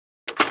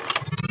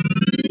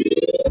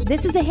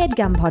This is a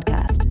HeadGum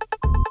podcast.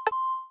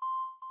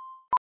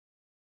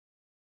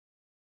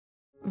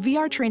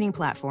 VR training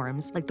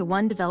platforms, like the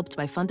one developed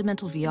by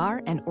Fundamental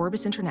VR and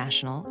Orbis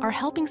International, are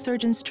helping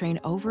surgeons train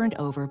over and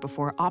over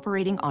before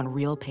operating on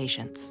real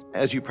patients.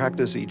 As you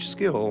practice each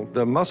skill,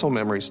 the muscle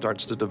memory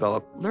starts to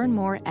develop. Learn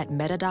more at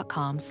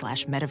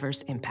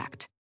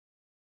meta.com/metaverseimpact.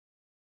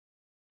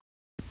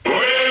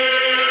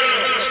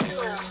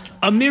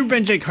 Amir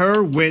Benjik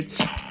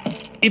Hurwitz.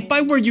 If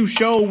I were you,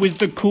 show is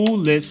the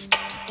coolest.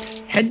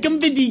 Headgum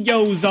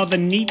videos are the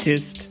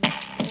neatest.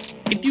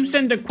 If you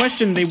send a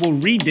question, they will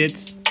read it.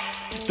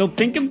 They'll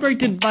think of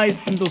great advice,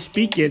 then they'll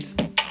speak it.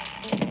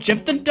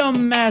 Jeff the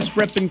dumbass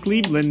rep in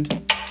Cleveland.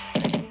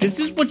 This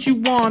is what you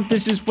want,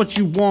 this is what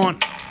you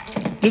want.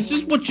 This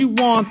is what you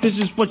want, this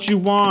is what you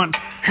want.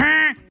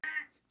 Huh?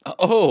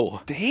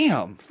 Oh,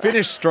 Damn.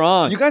 finish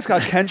strong. You guys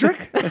got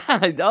Kendrick?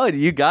 Oh,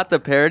 you got the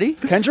parody?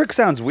 Kendrick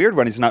sounds weird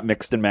when he's not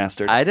mixed and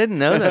mastered. I didn't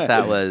know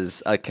that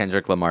was a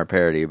Kendrick Lamar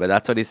parody, but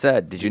that's what he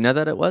said. Did you know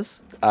that it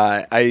was?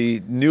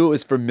 I knew it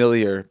was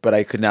familiar, but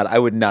I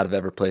would not have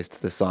ever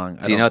placed the song.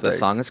 Do you know what the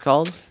song is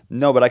called?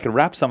 No, but I could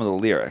rap some of the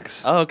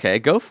lyrics. Oh, okay,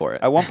 go for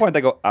it. At one point,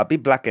 they go, I'll be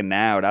blacking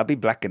out. I'll be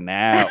blacking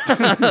out.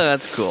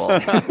 That's cool.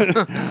 But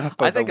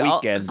I think the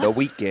weekend. The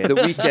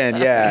Weeknd,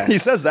 yeah. He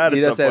says that He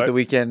at does some say at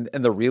point. The Weeknd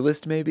and The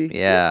Realist, maybe?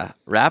 Yeah,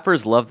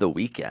 rappers love The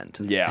Weeknd.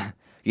 Yeah.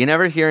 You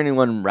never hear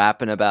anyone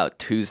rapping about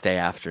Tuesday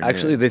afternoon.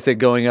 Actually, they say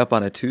going up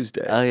on a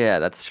Tuesday. Oh yeah,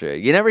 that's true.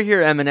 You never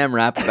hear Eminem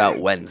rap about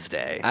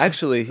Wednesday.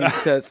 Actually, he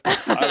says,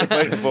 I was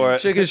waiting for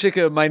it. Shika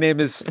Shika, my name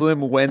is Slim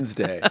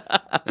Wednesday.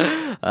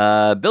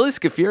 Billy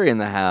Scafuri in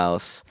the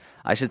house.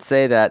 I should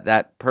say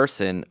that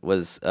person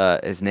is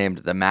named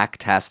the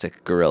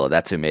Mactastic Gorilla.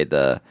 That's who made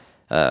the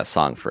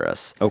song for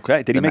us.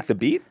 Okay. Did he make the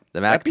beat? The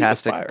That beat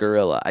was Mactastic fire.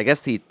 Gorilla. I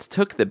guess he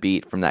took the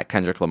beat from that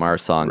Kendrick Lamar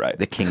song, Right.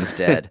 The King's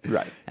Dead.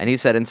 Right. And he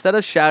said, instead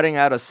of shouting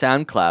out a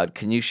SoundCloud,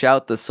 can you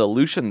shout the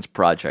Solutions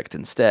Project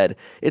instead?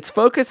 Its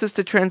focus is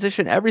to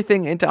transition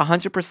everything into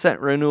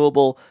 100%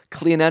 renewable,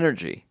 clean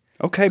energy.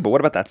 Okay, but what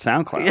about that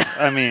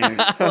SoundCloud? I mean,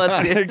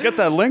 Let's hear- get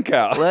that link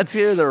out. Let's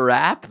hear the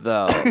rap,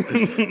 though.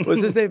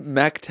 Was his name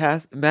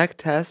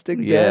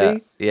Mactastic Yeah,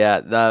 Daddy? yeah,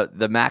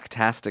 the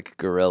Mactastic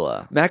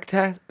Gorilla.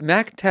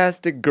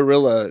 Mactastic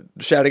Gorilla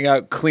shouting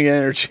out clean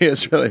energy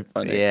is really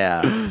funny.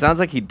 Yeah, sounds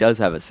like he does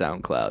have a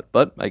SoundCloud,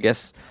 but I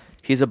guess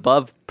he's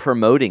above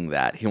promoting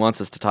that. He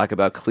wants us to talk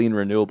about clean,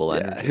 renewable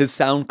energy. Yeah, his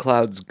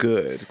SoundCloud's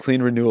good.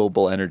 Clean,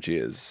 renewable energy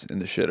is in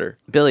the shitter.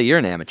 Billy, you're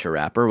an amateur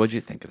rapper. What'd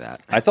you think of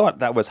that? I thought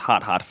that was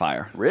hot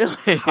fire. Really?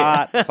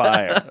 Hot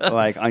fire.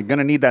 Like, I'm going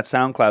to need that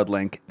SoundCloud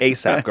link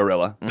ASAP,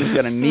 Gorilla. I'm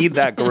going to need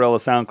that Gorilla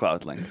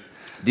SoundCloud link.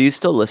 Do you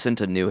still listen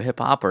to new hip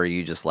hop, or are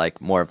you just like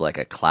more of like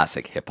a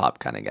classic hip hop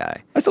kind of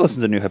guy? I still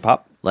listen to new hip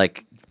hop.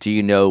 Like, do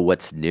you know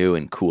what's new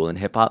and cool in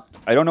hip hop?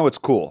 I don't know what's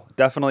cool.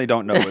 Definitely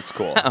don't know what's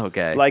cool.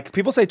 Okay. Like,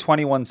 people say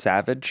 21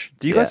 Savage.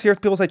 Do you guys hear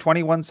people say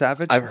 21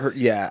 Savage? I've heard,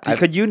 yeah.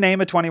 Could you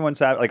name a 21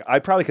 Savage? Like, I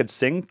probably could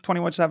sing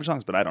 21 Savage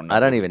songs, but I don't know. I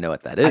don't even know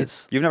what that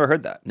is. You've never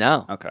heard that?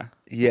 No. Okay.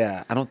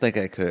 Yeah, I don't think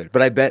I could.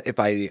 But I bet if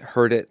I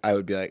heard it, I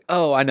would be like,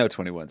 oh, I know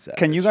 21 Savage.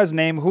 Can you guys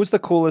name who's the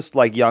coolest,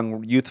 like,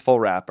 young, youthful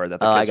rapper that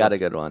the Oh, kids I got a listen-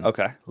 good one.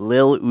 Okay.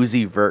 Lil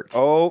Uzi Vert.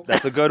 Oh,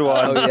 that's a good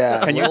one. Oh,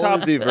 yeah. Can you Lil top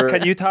Uzi Vert.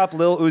 Can you top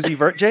Lil Uzi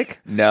Vert, Jake?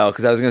 No,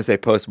 because I was going to say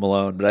Post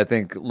Malone, but I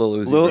think Lil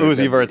Uzi Lil Vert.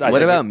 Uzi Vert's. I What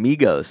think about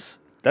Migos?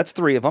 That's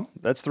three of them.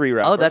 That's three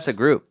rappers. Oh, that's a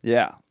group.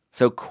 Yeah.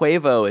 So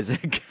Quavo is a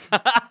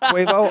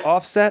Quavo,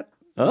 Offset.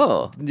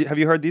 Oh. Have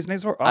you heard these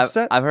names before?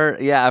 Offset? I've heard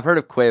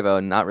of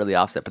Quavo, not really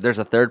Offset, but there's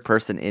a third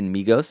person in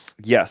Migos.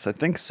 Yes, I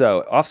think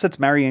so. Offset's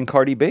marrying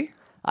Cardi B.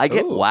 I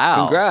get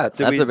wow. Congrats.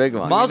 That's a big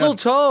one. Mazel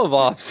tov,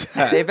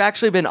 Offset. They've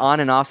actually been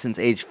on and off since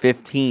age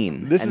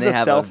 15. This and is they a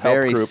have self-help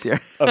very group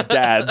of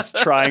dads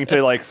trying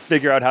to like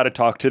figure out how to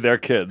talk to their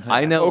kids.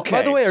 I know. Okay.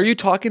 By the way, are you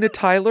talking to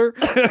Tyler?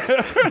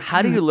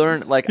 How do you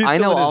learn? Like, He's I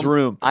know still in all his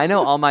room. I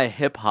know all my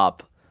hip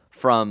hop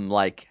from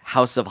like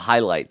House of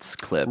Highlights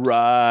clips.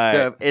 Right.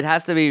 So it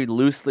has to be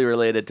loosely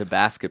related to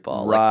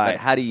basketball. Like, Right. but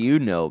how do you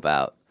know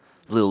about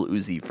Lil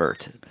Uzi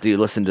Vert? Do you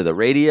listen to the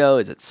radio?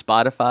 Is it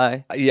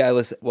Spotify? Yeah, I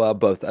listen. Well,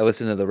 both. I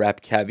listen to the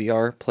Rap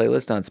Caviar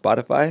playlist on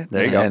Spotify.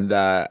 There you go. And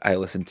I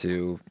listen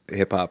to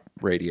hip hop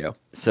radio.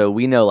 So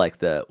we know like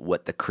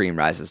what the cream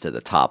rises to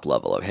the top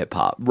level of hip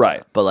hop.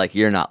 Right. But like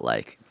you're not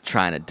like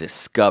trying to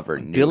discover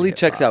new Billy hip-hop.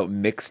 checks out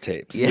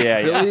mixtapes.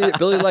 Yeah.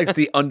 Billy likes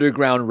the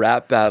underground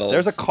rap battles.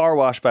 There's a car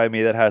wash by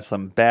me that has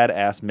some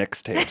badass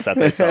mixtapes that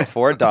they sell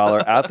for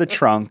 $1 out the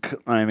trunk.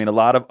 I mean, a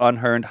lot of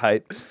unearned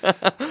hype.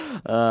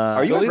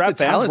 Are you guys Billy's rap a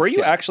fans? talent Were you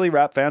scout. actually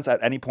rap fans at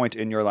any point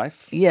in your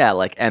life? Yeah,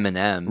 like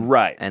Eminem.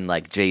 Right. And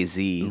like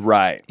Jay-Z.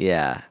 Right.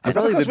 Yeah. Is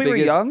that because we were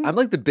young? I'm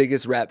like the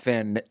biggest rap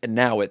fan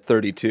now at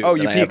 32. Oh,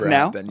 than you I peak ever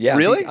now? have been. Yeah,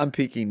 Really? I'm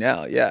peaking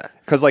now. Yeah,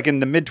 Because like in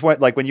the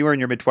like when you were in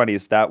your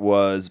mid-20s, that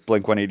was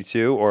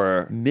Blink-182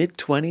 or... mid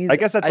 20s. I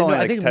guess that's only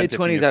like I think 10, mid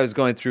 15 20s. years. I was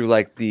going through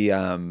like the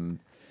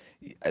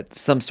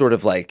some sort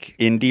of like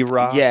Indie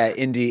rock. Yeah,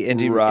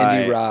 indie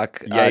Right.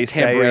 rock, Yay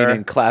tambourine sayer.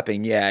 and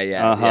clapping.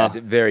 Yeah,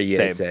 very yay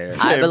Same. sayer.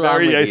 Same. I belong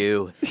very with yes.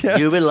 you. Yes.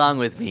 You belong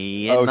with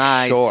me in Oh,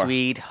 my sure.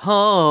 sweet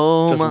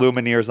home. Just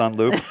Lumineers on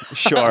loop.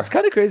 Sure. It's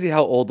kind of crazy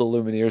how old the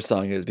Lumineers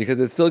song is because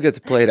it still gets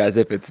played as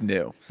if it's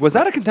new. Was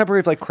that a contemporary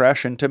of like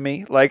Crash Into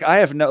Me? Like I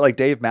have no like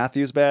Dave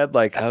Matthews Band.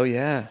 Like Oh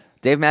yeah.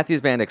 Dave Matthews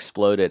Band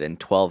exploded and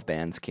 12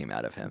 bands came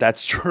out of him.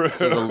 that's true.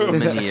 So the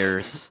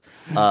Lumineers,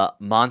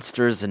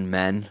 Monsters and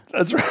Men.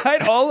 That's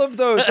right. All of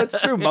those. That's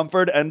true.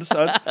 Mumford and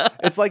Son.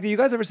 It's like, do you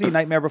guys ever see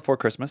Nightmare Before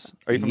Christmas?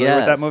 Are you familiar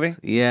with that movie?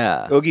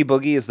 Yeah. Oogie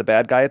Boogie is the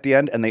bad guy at the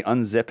end, and they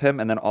unzip him,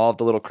 and then all of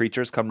the little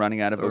creatures come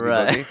running out of Oogie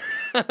Right.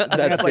 Boogie.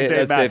 That's like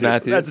Dave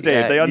Matthews. That's Dave.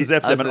 Yeah, they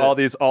unzipped him, that's and it. all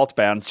these alt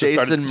bands just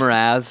Jason started.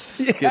 Mraz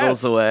skittles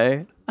Yes.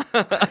 away.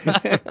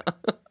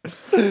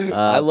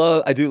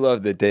 I do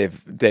love that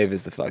Dave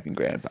is the fucking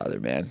grandfather,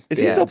 man. Is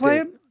he Yeah, still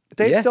playing?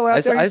 Dave's Yeah, still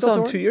out there? I He's saw still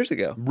him touring? 2 years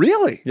ago.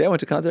 Really? Yeah, I went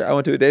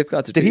to a Dave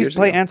concert. Did 2 he years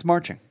play ago. Ants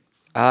Marching?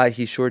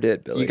 He sure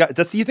did, Billy. Do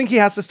you think he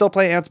has to still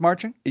play Ants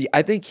Marching?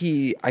 I think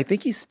he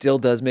still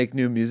does make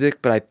new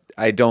music, but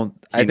I don't.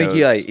 I think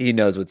knows. he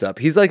knows what's up.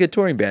 He's like a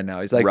touring band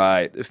now. He's like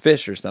Right.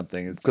 Fish or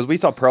something. It's- Because we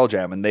saw Pearl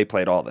Jam and they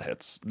played all the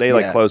hits. They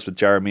like Yeah. closed with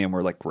Jeremy and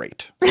we're like,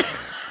 great.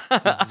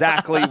 That's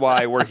exactly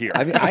why we're here.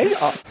 I mean,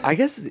 I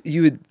guess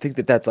you would think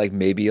that that's like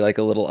maybe like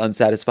a little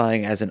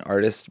unsatisfying as an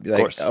artist. Be like,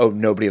 course. oh,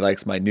 nobody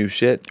likes my new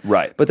shit.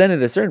 Right. But then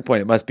at a certain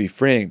point, it must be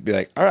freeing. Be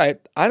like, all right,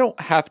 I don't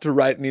have to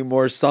write any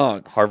more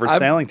songs. Harvard I'm-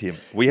 sailing team.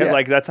 We had Yeah.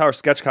 like that's our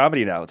sketch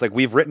comedy now. It's like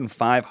we've written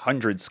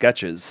 500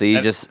 sketches. So you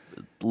and just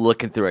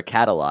looking through a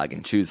catalog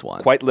and choose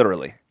one. quite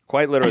literally.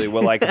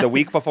 We'll like the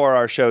week before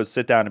our shows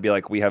sit down and be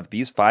like, we have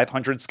these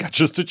 500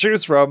 sketches to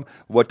choose from.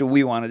 What do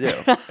we want to do?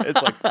 It's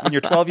like when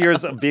you're 12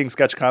 years of being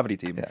sketch comedy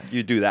team,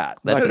 you do that. I'm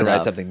not That's going to write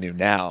enough. something new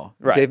now.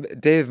 Right.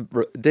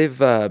 Dave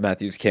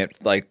Matthews can't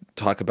like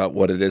talk about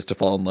what it is to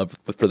fall in love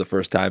with for the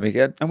first time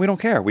again. And we don't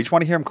care. We just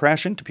want to hear him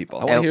crash into people.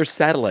 I want to hear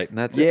Satellite, and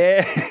that's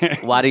it.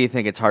 Yeah. Why do you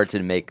think it's hard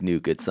to make new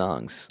good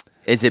songs?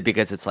 Is it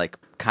because it's like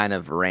kind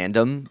of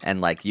random and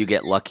like you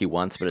get lucky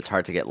once, but it's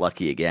hard to get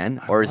lucky again?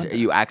 Or are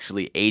you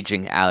actually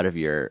aging out of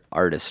your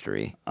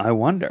artistry? I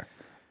wonder.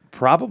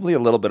 Probably a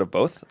little bit of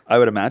both, I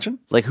would imagine.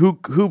 Like who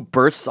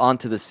bursts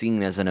onto the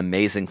scene as an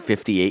amazing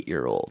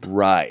 58-year-old?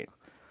 Right.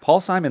 Paul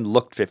Simon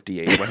looked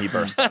 58 when he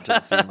burst onto the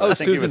scene. Oh, I think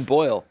he Susan was-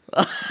 Boyle.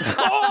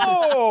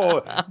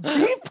 Oh,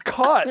 deep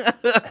cut.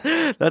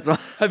 That's my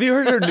Have you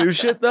heard her new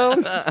shit though?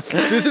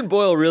 Susan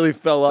Boyle really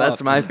fell off.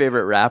 that's my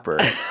favorite rapper.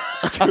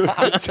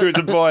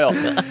 Susan Boyle.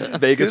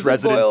 Vegas Susan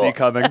residency Boyle.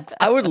 coming.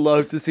 I would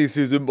love to see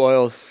Susan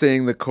Boyle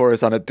sing the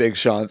chorus on a Big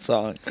Sean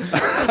song.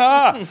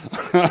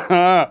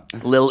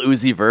 Lil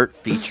Uzi Vert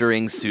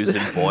featuring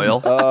Susan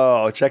Boyle.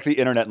 Oh, check the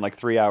internet in like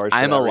 3 hours. for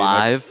I'm that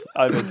alive. remix.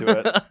 I'm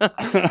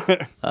into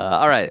it.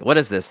 All right, what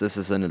is this? This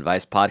is an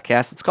advice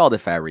podcast. It's called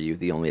If I Were You,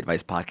 the only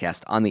advice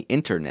podcast on the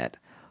internet,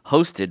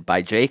 hosted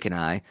by Jake and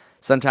I.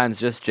 Sometimes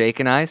just Jake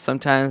and I.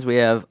 Sometimes we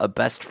have a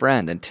best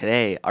friend. And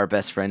today, our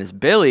best friend is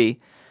Billy.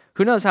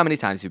 Who knows how many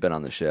times you've been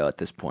on the show at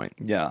this point?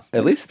 Yeah.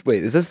 At least,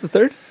 wait, is this the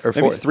third or Maybe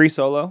fourth? 3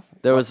 solo.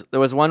 There was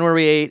one where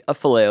we ate a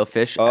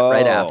Filet-O-Fish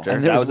right after.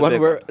 And there That was was a one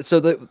big where, one.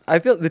 so I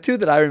feel the two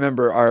that I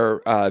remember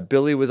are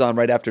Billy was on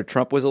right after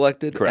Trump was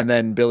elected, Correct. and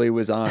then Billy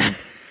was on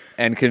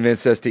and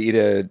convinced us to eat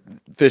a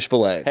fish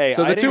fillet. Hey,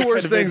 so I the two didn't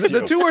worst things,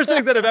 convince the you. two worst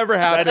things that have ever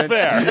happened.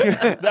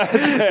 Fair. That's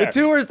fair. The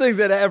two worst things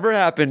that ever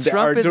happened.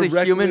 Trump are is a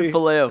directly, human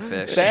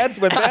Filet-O-Fish.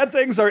 When bad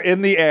things are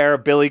in the air,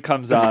 Billy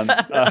comes on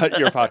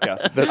your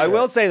podcast. I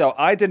will say though,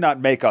 I did not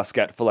make us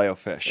get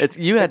Filet-O-Fish.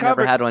 You had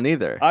never had one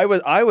either. I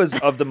was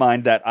of the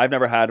mind that I've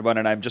never had one,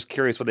 and I'm just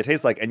curious what they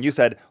taste like. And you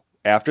said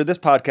after this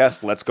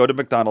podcast, let's go to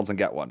McDonald's and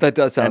get one. That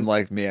does sound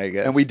like me, I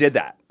guess. and we did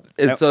that.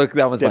 And so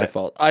that was Did my it.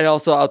 fault.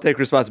 I'll take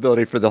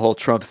responsibility for the whole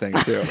Trump thing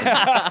too.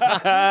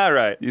 All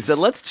right. You said,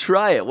 let's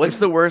try it. What's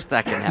the worst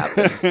that can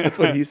happen? That's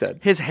what he said.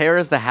 His hair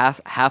is the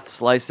half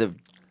slice of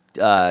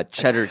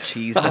cheddar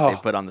cheese that they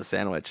put on the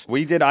sandwich.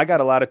 We did. I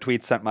got a lot of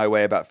tweets sent my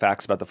way about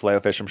facts about the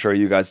Filet-O-Fish. I'm sure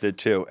you guys did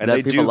too. And That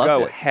they people do loved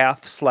go it.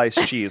 half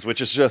sliced cheese,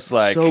 which is just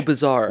like So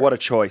bizarre. What a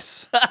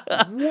choice!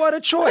 What a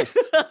choice!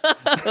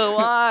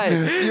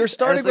 Why? You're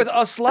starting with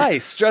a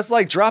slice. Just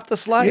like drop the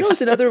slice. You know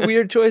what's another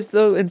weird choice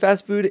though in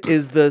fast food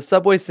is the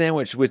Subway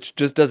sandwich, which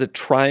just does a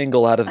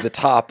triangle out of the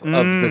top of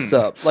the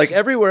sub. Like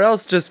everywhere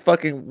else, just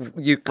fucking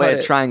you cut Wait, a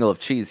it. triangle of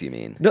cheese, you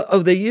mean? No,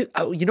 you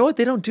know what?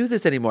 They don't do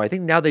this anymore. I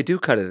think now they do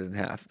cut it in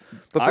half.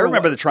 But I for a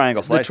remember while- the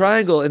triangle The slices.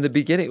 triangle in the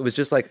beginning, it was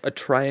just like a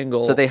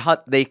triangle. So they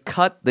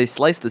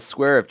slice the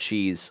square of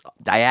cheese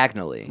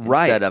diagonally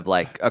Right. instead of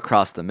like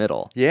across the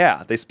middle.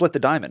 Yeah, they split the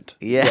diamond.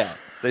 Yeah.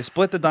 They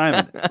split the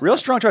diamond. Real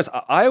strong choice.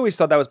 I always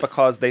thought that was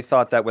because they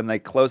thought that when they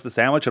closed the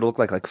sandwich, it'll look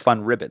like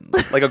fun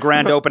ribbons, like a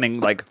grand opening,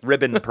 like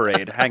ribbon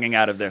parade hanging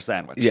out of their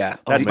sandwich. yeah,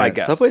 that's Oh, my man,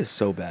 guess. Subway is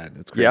so bad.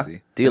 It's Yeah.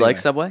 crazy. Do you like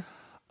Subway?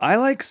 I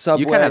like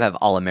Subway. You kind of have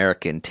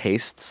all-American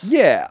tastes.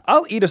 Yeah,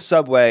 I'll eat a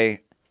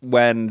Subway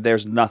when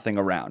there's nothing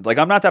around. Like,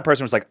 I'm not that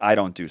person who's like, I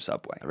don't do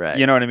Subway. Right.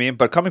 You know what I mean?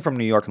 But coming from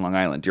New York and Long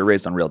Island, you're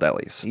raised on real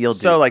delis.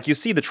 So, like, you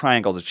see the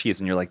triangles of cheese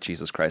and you're like,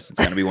 Jesus Christ, it's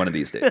going to be one of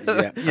these days.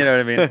 Yeah. You know what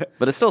I mean?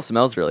 But it still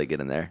smells really good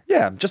in there.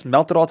 Yeah, just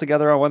melt it all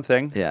together on one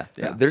thing. Yeah.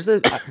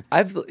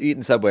 I've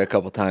eaten Subway a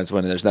couple times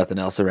when there's nothing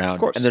else around. Of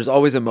course. And there's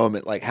always a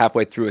moment like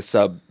halfway through a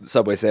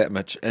Subway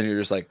sandwich and you're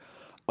just like,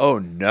 oh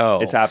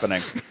no. It's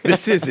happening.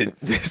 This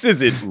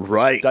isn't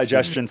right.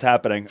 Digestion's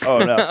happening. Oh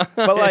no.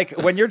 But like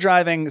when you're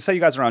driving, say you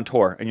guys are on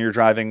tour and you're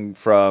driving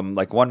from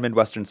like one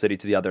Midwestern city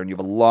to the other and you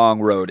have a long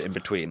road in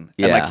between. And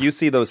Yeah. like you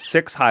see those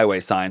 6 highway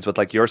signs with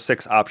like your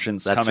 6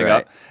 options That's coming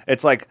right. up.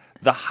 It's like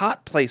the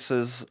hot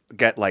places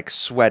get like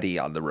sweaty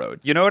on the road.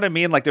 You know what I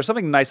mean? Like there's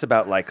something nice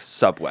about like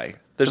Subway.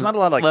 There's not a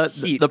lot of like But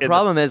heat. the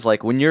problem is,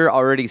 like, when you're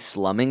already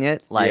slumming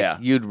it, like, Yeah.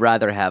 you'd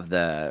rather have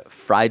the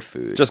fried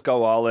food. Just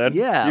go all in.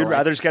 Yeah, You'd like-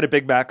 rather just get a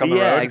Big Mac on the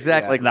road. Yeah,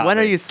 exactly. Not Like, when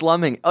are me. you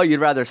slumming? Oh,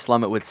 you'd rather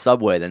slum it with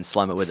Subway than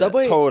slum it with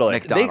Subway, Totally.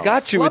 McDonald's. They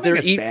got you with their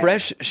Slumming is eat bad.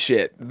 fresh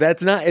shit.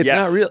 It's not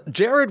real.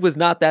 Jared was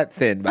not that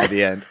thin by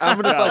the end.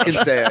 I'm gonna fucking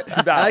say it.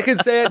 And I can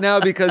say it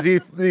now because he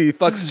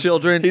fucks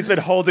children. He's been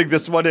holding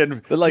this one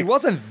in. But, like- he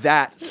wasn't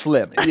that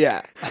slim.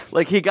 yeah.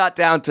 Like, he got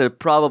down to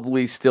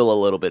probably still a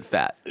little bit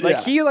fat. Like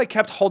he like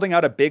kept holding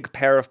out a big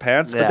pair of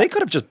pants, but Yeah. they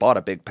could have just bought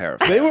a big pair of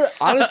pants. They were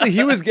honestly,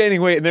 he was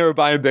gaining weight and they were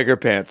buying bigger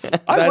pants.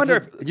 I wonder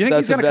if you think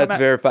he's gonna come that's out-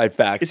 verified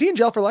fact. Is he in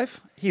jail for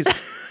life? Is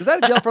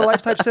that a jail for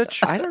life type sitch?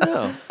 I don't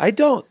know.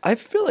 I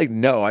feel like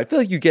no. I feel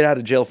like you get out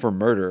of jail for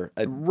murder.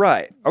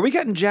 Right. Are we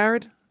getting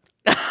Jared?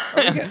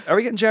 Are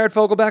we getting Jared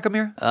Fogelback,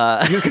 Amir?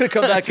 He's gonna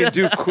come back and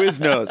do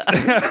Quiznos.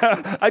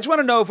 I just want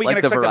to know if we Like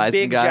can the expect a Verizon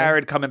big guy?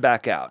 Jared coming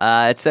back out.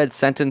 It said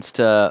sentenced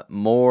to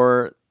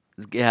more.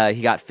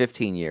 He got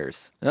 15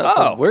 years.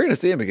 So we're gonna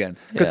see him again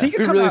 'Cause he It'd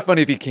could be come really out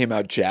funny if he came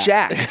out jacked.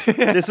 Jacked.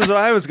 This is what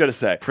I was going to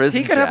say. Prison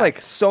he could have jacked.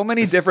 like so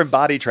many different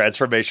body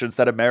transformations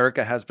that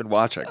America has been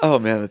watching. Oh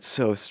man, that's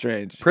so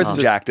strange. Prison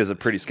jacked is a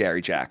pretty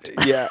scary jacked.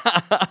 Yeah.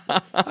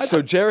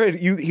 So Jared,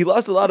 he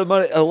lost a lot of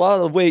money, a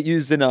lot of weight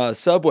using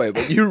Subway,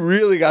 but you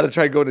really got to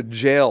try going to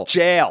jail.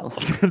 Jail,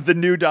 the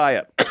new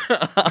diet.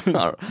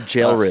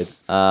 Jail rid.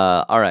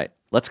 All right,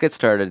 let's get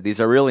started. These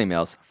are real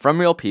emails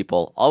from real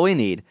people. All we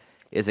need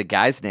is a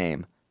guy's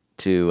name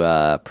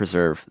to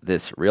preserve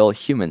this real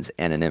human's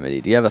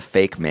anonymity. Do you have a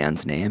fake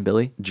man's name,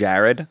 Billy?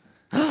 Jared.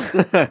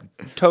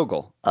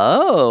 Toggle.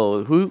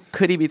 Oh, who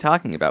could he be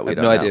talking about? We I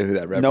have don't no know. idea who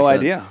that represents. No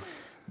idea.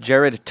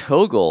 Jared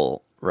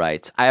Toggle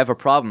writes, I have a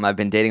problem. I've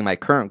been dating my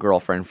current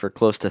girlfriend for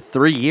close to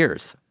 3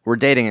 years. We're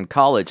dating in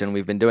college, and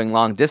we've been doing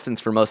long distance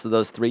for most of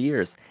those 3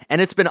 years. And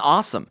it's been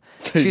awesome.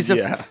 She's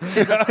a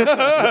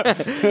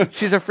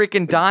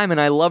freaking dime, and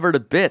I love her to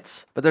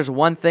bits. But there's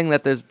one thing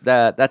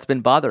that's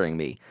been bothering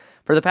me.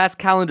 For the past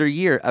calendar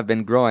year, I've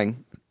been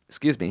growing,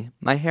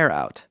 my hair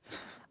out.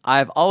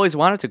 I've always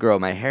wanted to grow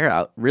my hair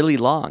out really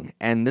long,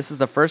 and this is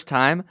the first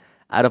time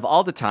out of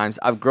all the times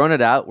I've grown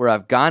it out where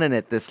I've gone in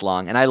it this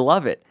long, and I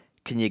love it.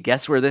 Can you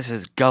guess where this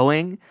is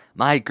going?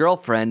 My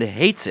girlfriend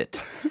hates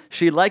it.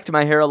 She liked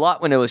my hair a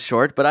lot when it was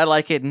short, but I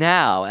like it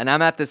now, and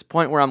I'm at this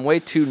point where I'm way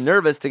too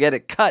nervous to get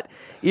it cut,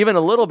 even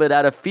a little bit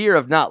out of fear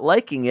of not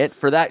liking it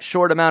for that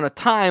short amount of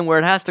time where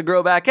it has to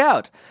grow back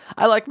out.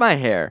 I like my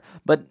hair,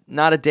 but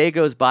not a day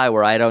goes by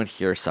where I don't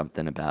hear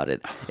something about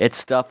it. It's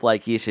stuff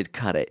like you should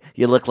cut it.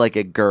 You look like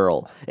a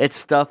girl. It's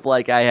stuff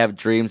like I have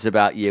dreams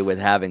about you with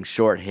having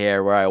short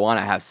hair where I want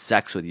to have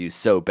sex with you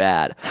so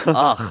bad.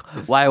 Ugh,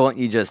 why won't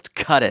you just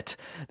cut it?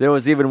 There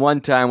was even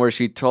one time where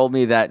she told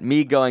me that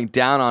me going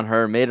down on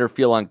her made her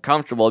feel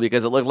uncomfortable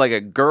because it looked like a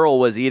girl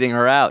was eating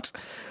her out.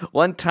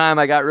 One time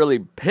I got really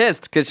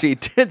pissed because she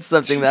did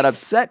something that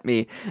upset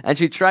me, and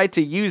she tried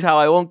to use how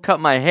I won't cut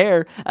my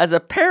hair as a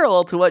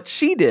parallel to what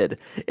she did.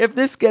 If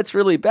this gets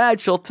really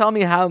bad, she'll tell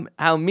me how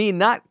me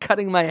not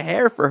cutting my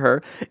hair for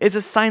her is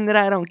a sign that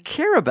I don't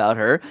care about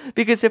her,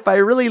 because if I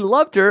really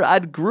loved her,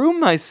 I'd groom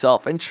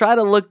myself and try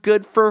to look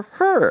good for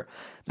her.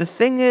 The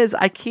thing is,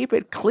 I keep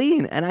it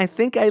clean, and I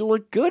think I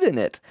look good in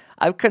it.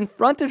 I've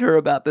confronted her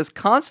about this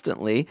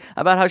constantly,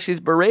 about how she's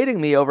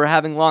berating me over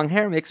having long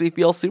hair makes me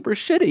feel super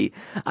shitty.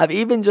 I've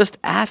even just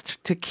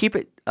asked to keep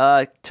it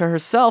to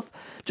herself,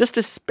 just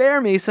to spare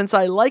me since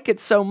I like it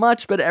so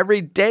much, but every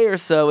day or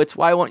so, it's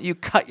why won't you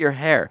cut your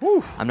hair?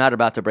 I'm not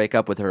about to break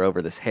up with her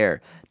over this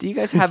hair. Do you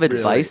guys have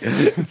advice?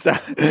 It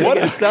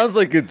sounds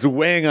like it's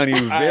weighing on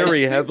you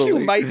very heavily. You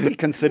might be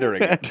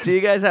considering it. Do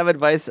you guys have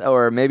advice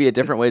or maybe a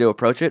different way to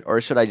approach it, or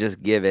should I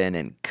just give in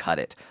and cut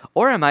it?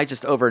 Or am I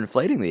just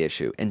overinflating the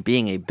issue and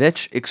being a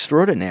bitch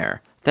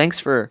extraordinaire?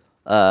 Thanks a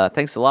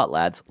lot,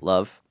 lads.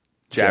 Love,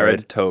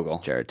 Jared Toggle.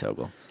 Jared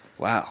Toggle.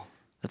 Wow.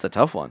 That's a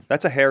tough one.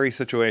 That's a hairy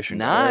situation.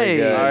 Nice. Very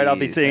good. All right, I'll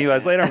be seeing you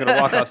guys later. I'm going to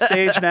walk off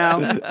stage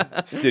now.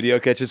 Studio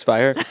catches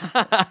fire. Do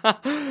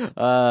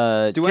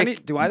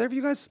either of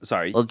you guys?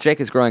 Sorry. Well,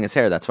 Jake is growing his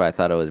hair. That's why I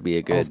thought it would be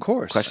a good Of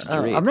course. question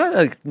to read. I'm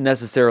not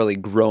necessarily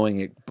growing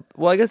it.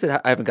 Well, I guess I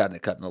haven't gotten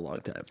it cut in a long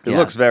time. It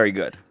looks very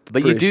good.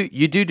 But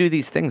you do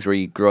these things where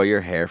you grow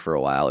your hair for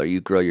a while or you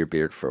grow your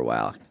beard for a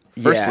while.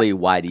 Firstly,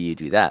 why do you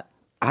do that?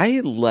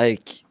 I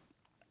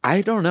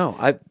don't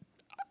know.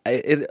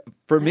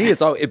 For me,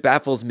 it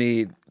baffles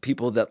me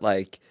people that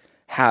like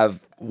have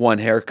one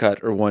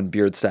haircut or one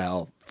beard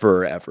style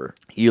forever.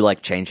 You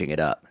like changing it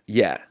up.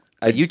 Yeah.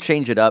 You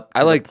change it up to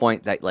I like the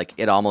point that like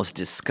it almost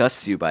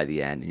disgusts you by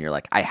the end, and you're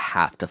like, I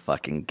have to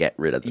fucking get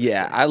rid of this.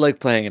 Yeah, thing. I like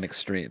playing in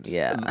extremes.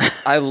 Yeah.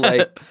 I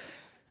like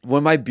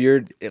when my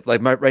beard,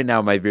 right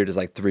now my beard is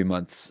like 3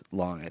 months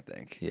long, I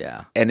think.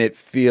 Yeah. And it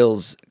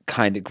feels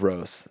kind of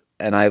gross,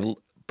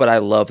 but I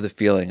love the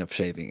feeling of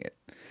shaving it.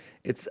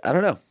 I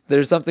don't know.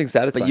 There's something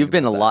satisfying. But you've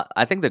been about a lot.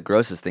 I think the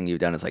grossest thing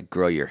you've done is like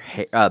grow your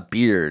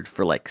beard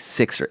for like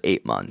 6 or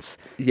 8 months.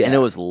 Yeah. And it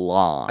was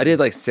long. I did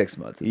like 6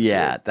 months.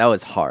 Yeah, that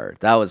was hard.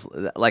 That was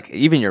like,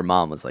 even your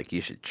mom was like, you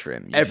should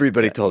trim.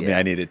 Everybody told me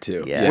I needed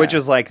to. Yeah. Which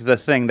is like the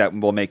thing that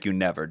will make you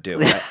never do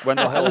it. When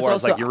the whole was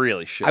world's like, also- you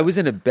really should. I was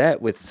in a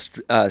bet with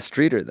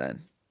Streeter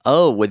then.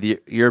 Oh, with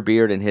your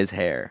beard and his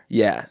hair.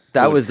 Yeah,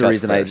 that would was the cut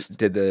reason first? I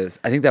did this.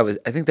 I think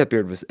that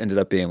beard ended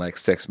up being like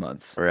 6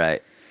 months.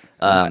 Right.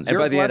 And You're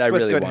by the end, blessed I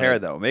with really good wanted- hair,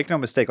 though. Make no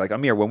mistake. Like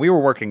Amir, when we were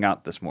working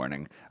out this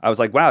morning, I was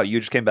like, "Wow, you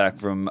just came back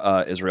from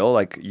Israel.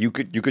 Like you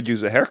could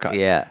use a haircut."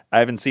 Yeah. I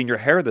haven't seen your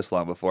hair this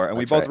long before, and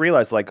we That's both right.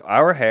 realized like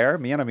our hair,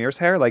 me and Amir's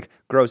hair, like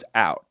grows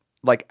out.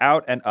 Like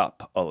out and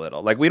up a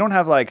little. Like we don't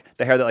have like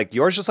the hair that like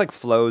yours just like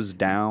flows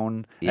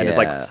down and is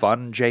Yeah. like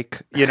fun,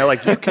 Jake. You know,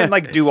 like you can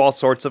like do all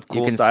sorts of cool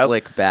You can styles.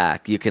 slick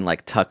back. You can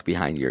like tuck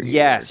behind your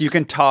Yes, ears. you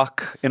can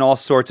talk in all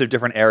sorts of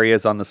different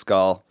areas on the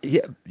skull.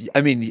 Yeah, I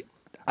mean,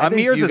 I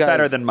think Amir's you is guys-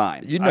 better than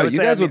mine. You I know, would you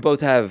say guys Amir- would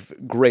both have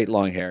great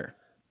long hair.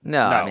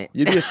 No, No. I mean,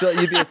 You'd be a I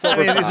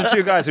silver mean, these fox. are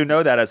two guys who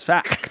know that as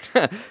fact.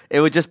 it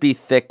would just be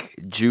thick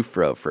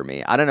Jufro for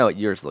me. I don't know what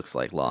yours looks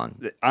like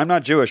long. I'm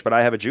not Jewish, but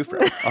I have a Jufro,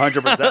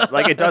 100%.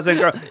 Like it doesn't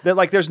grow.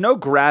 Like there's no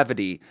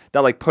gravity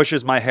that like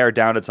pushes my hair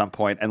down at some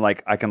point, and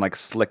like I can like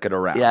slick it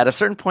around. Yeah, at a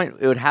certain point,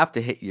 it would have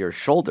to hit your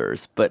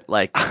shoulders, but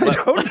like, I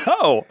don't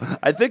know.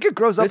 I think it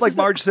grows up This like is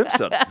Marge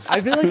Simpson.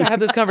 I feel like I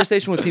have this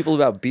conversation with people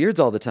about beards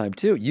all the time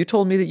too. You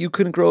told me that you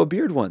couldn't grow a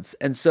beard once,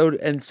 and so I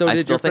did still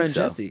your think friend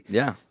so. Jesse.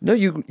 Yeah. No,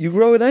 you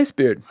grow a nice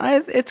beard.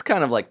 it's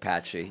kind of like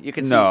patchy. You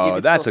can see, No, you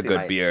can that's still a see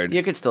good beard.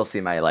 You can still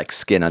see my like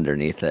skin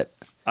underneath it.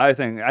 I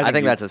think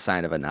That's a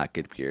sign of a not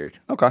good beard.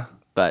 okay.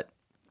 But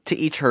to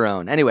each her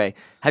own. Anyway,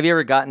 have you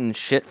ever gotten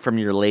shit from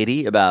your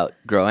lady about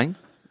growing?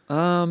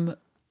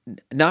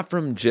 Not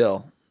from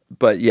Jill,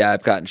 but yeah,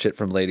 I've gotten shit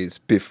from ladies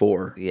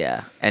before.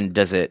 Yeah. And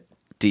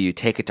do you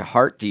take it to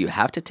heart? Do you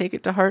have to take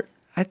it to heart?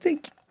 I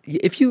think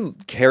if you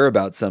care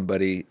about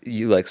somebody,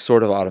 you like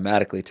sort of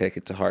automatically take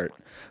it to heart.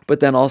 But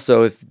then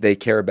also, if they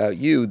care about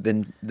you,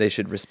 then they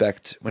should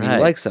respect when Right.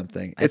 you like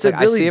something. It's like,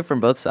 I see it from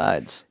both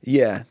sides.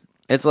 Yeah.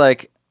 It's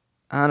like,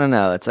 I don't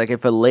know. It's like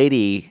if a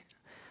lady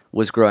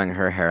was growing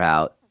her hair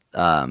out,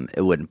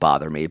 it wouldn't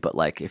bother me. But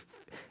like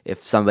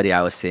if somebody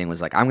I was seeing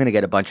was like, I'm going to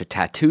get a bunch of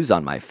tattoos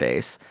on my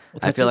face, I feel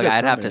tattoos like are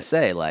I'd have to permanent.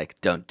 say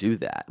like, don't do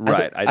that.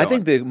 Right. I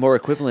think the more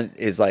equivalent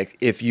is like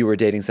if you were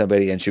dating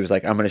somebody and she was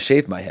like, I'm going to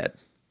shave my head.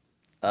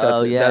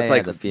 Oh yeah, that's yeah,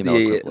 like the female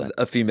equivalent.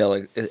 a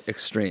female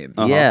extreme.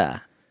 Yeah.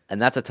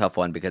 And that's a tough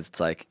one because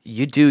it's like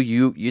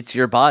it's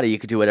your body. You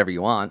could do whatever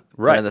you want.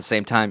 Right. But at the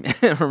same time,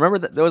 remember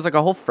that there was like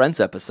a whole Friends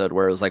episode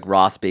where it was like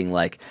Ross being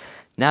like,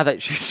 now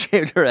that she's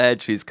shaved her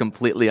head, she's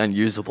completely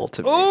unusable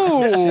to me.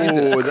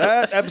 Oh,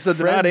 that episode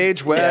did not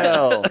age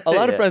well. A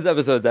lot of Friends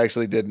episodes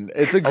actually didn't.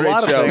 It's a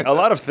great show. A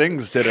lot of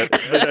things did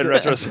it in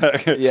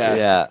retrospect. Yeah.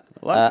 Yeah.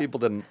 A lot of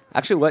people didn't.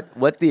 Actually,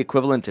 what the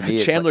equivalent to me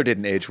is Chandler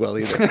didn't age well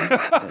either.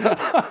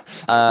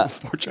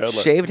 Poor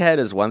Chandler. shaved head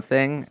is one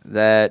thing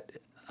that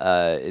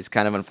is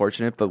kind of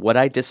unfortunate, but what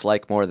I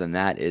dislike more than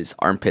that is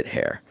armpit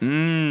hair.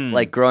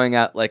 Like growing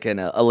out, like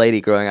a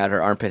lady growing out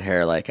her armpit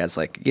hair, like as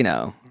like, you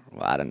know,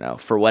 well, I don't know,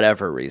 for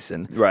whatever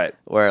reason. Right.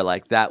 Where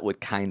like that would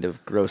kind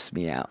of gross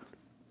me out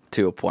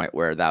to a point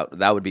where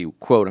that would be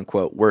quote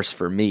unquote worse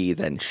for me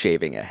than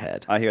shaving a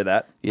head. I hear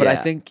that. But I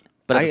Yeah. think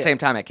But at the same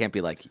time, I can't be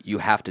like, you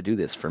have to do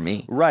this for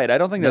me. Right. I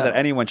don't think that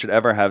anyone should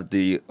ever have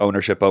the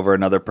ownership over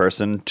another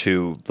person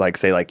to like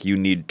say like you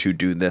need to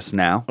do this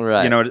now.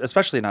 Right. You know,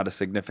 especially not a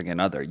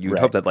significant other. You'd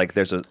Right. hope that like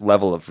there's a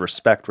level of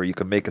respect where you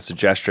can make a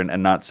suggestion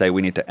and not say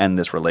we need to end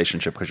this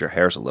relationship because your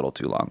hair's a little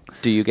too long.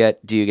 Do you get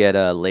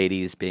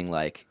ladies being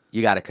like,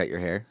 you got to cut your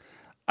hair?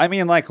 I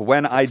mean, like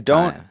when I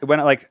don't, time. when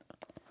like,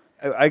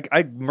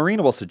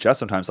 Marina will suggest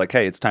sometimes like,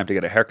 hey, it's time to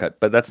get a haircut,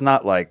 but that's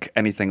not like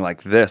anything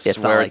like this. It's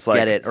where not like, it's like,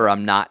 get it, or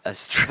I'm not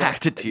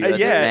attracted to you. As a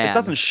yeah, man. it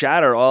doesn't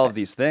shatter all of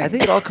these things. I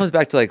think it all comes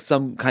back to like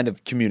some kind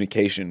of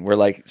communication where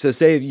like, so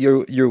say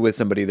you're with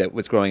somebody that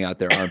was growing out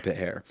their armpit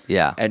hair.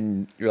 Yeah.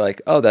 And you're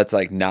like, oh, that's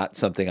like not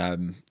something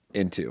I'm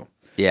into.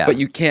 Yeah. But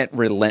you can't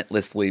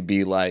relentlessly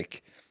be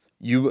like,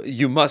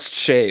 you must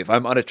shave.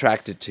 I'm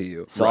unattracted to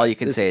you. So all you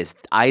can say is,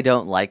 I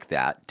don't like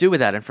that. Do with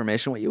that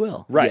information what you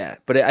will. Right. Yeah,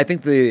 but I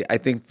think the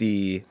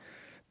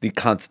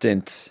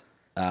constant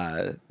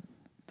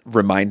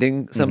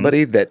reminding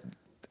somebody that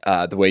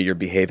the way you're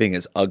behaving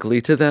is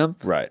ugly to them,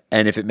 Right.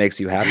 And if it makes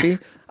you happy,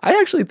 I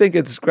actually think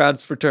it's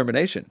grounds for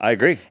termination. I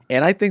agree.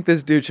 And I think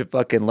this dude should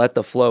fucking let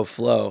the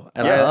flow.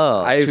 And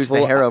I choose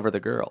the hair over the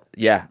girl.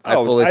 Yeah, I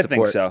fully support.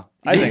 think so.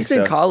 I think He's in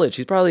so. college.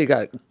 He's probably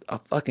got a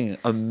fucking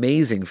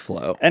amazing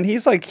flow. And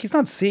he's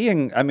not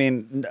seeing. I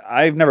mean,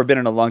 I've never been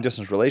in a long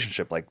distance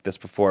relationship like this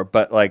before,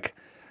 but like,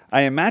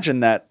 I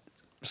imagine that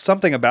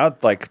something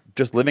about like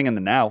just living in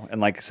the now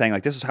and like saying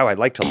like this is how I'd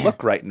like to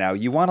look right now.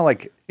 You want to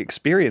like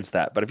experience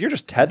that, but if you're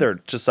just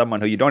tethered to someone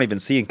who you don't even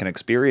see and can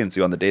experience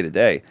you on the day to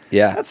day,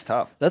 that's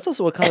tough. That's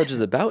also what college is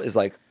about. Is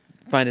like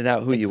finding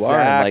out who you are.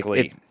 And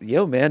like,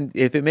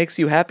 if it makes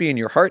you happy in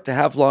your heart to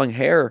have long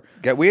hair,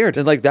 get weird.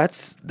 Then like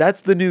that's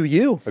the new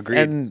you. Agreed.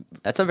 And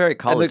that's a very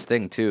college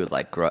thing too,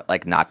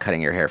 like not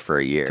cutting your hair for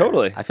a year.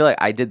 Totally. I feel like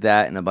I did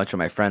that, and a bunch of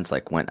my friends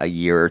like went a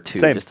year or two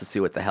just to see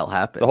what the hell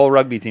happened. The whole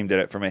rugby team did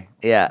it for me.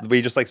 Yeah,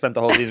 we just like spent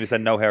the whole season. We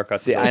said no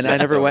haircuts. See, I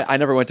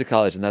never went to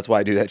college, and that's why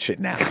I do that shit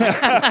now.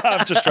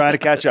 I'm just trying to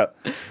catch up.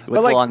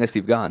 What's the longest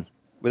you've gone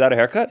without a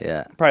haircut?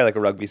 Yeah, probably like a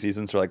rugby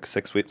season, so like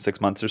 6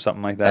 months or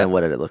something like that. And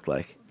what did it look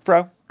like?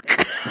 Fro.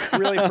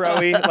 Really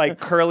fro-y, like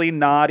curly,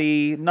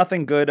 knotty,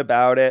 nothing good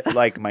about it.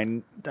 Like we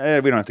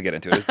don't have to get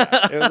into it.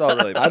 It was all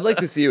really bad. I'd like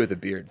to see you with a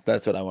beard.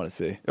 That's what I want to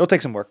see. It'll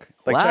take some work.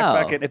 Like check Wow.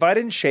 back in. If I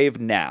didn't shave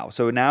now,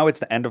 so now it's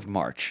the end of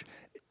March.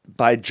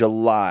 By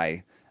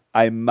July,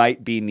 I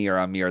might be near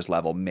Amir's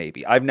level,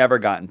 maybe. I've never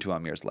gotten to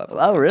Amir's level.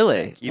 Oh,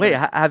 really? Even- Wait,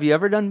 have you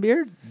ever done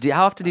beard?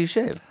 How often do you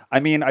shave? I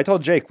mean, I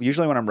told Jake,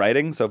 usually when I'm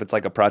writing, so if it's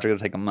like a project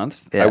that'll take a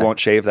month, Yeah. I won't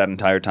shave that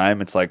entire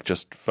time. It's like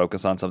just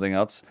focus on something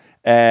else.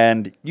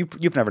 And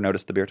you've never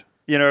noticed the beard.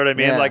 You know what I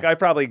mean? Yeah. Like I've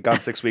probably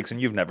gone 6 weeks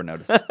and you've never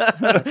noticed.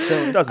 Doesn't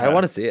I matter.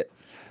 want to see it.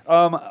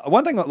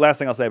 Last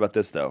thing I'll say about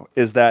this though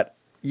is that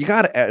you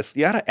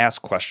gotta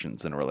ask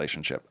questions in a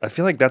relationship. I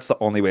feel like that's the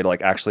only way to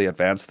like actually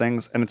advance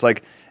things. And it's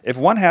like if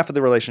one half of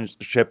the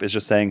relationship is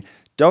just saying,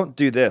 "Don't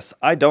do this.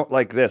 I don't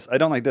like this. I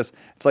don't like this."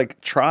 It's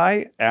like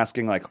try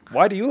asking like,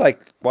 "Why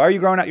are you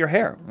growing out your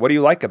hair? What do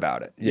you like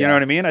about it?" You know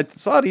what I mean?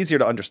 It's a lot easier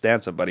to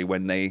understand somebody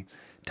when they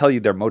tell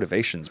you their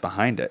motivations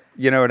behind it.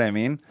 You know what I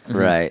mean?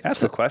 Right. Ask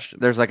the question.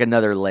 There's like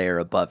another layer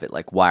above it,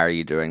 like why are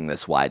you doing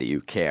this? Why do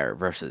you care?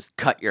 Versus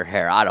cut your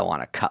hair. I don't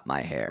want to cut my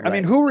hair. I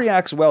mean, who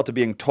reacts well to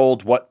being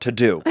told what to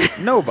do?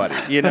 Nobody,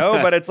 you know?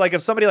 But it's like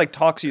if somebody like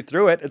talks you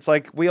through it, it's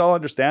like we all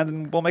understand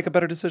and we'll make a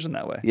better decision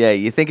that way. Yeah,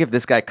 you think if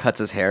this guy cuts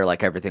his hair,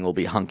 like everything will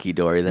be hunky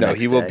dory the next day?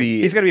 he will be.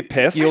 He's going to be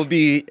pissed.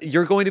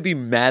 You're going to be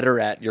madder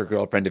at your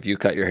girlfriend if you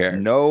cut your hair.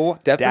 No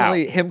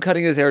Definitely, doubt. him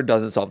cutting his hair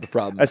doesn't solve the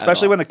problem.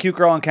 Especially when the cute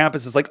girl on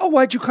campus is like, "Oh,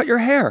 why'd you cut your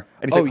hair?"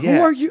 And he's like, yeah.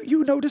 "Who are you?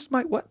 You noticed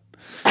my what?"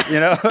 You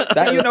know?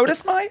 You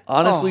noticed my?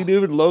 Honestly,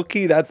 dude, low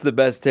key, that's the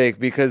best take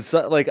because,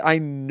 like, I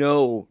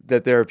know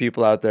that there are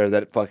people out there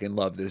that fucking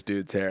love this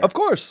dude's hair. Of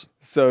course.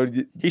 So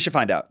He should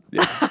find out. He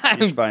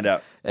should find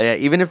out. Yeah,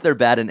 even if they're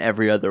bad in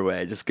every other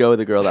way, just go with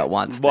the girl that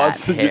wants that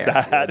to hair. be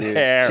bad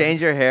hair.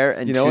 Change your hair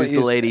and choose the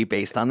lady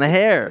based on the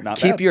hair. Not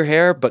keep bad. your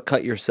hair, but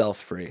cut yourself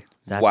free.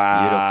 That's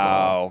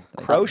Wow.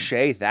 beautiful.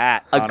 Crochet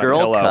that A on girl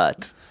pillow.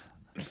 cut.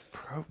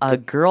 A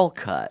girl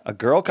cut. A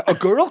girl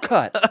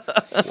cut.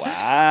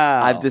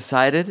 Wow. I've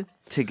decided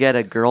to get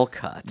a girl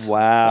cut.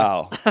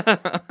 Wow.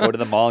 Go to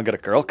the mall and get a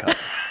girl cut.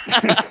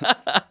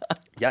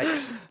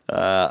 Yikes.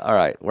 All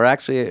right, we're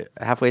actually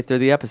halfway through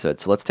the episode,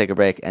 so let's take a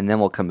break, and then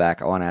we'll come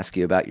back. I want to ask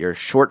you about your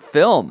short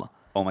film.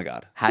 Oh my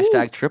God.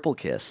 Hashtag triple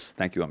kiss.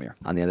 Thank you, Amir.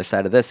 On the other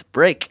side of this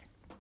break.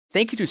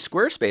 Thank you to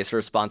Squarespace for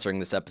sponsoring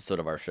this episode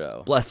of our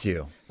show. Bless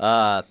you.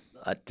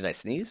 Did I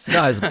sneeze?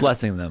 No, I was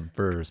blessing them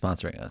for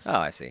sponsoring us. Oh,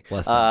 I see.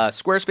 Bless them.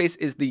 Squarespace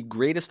is the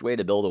greatest way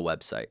to build a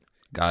website.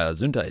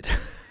 Gesundheit.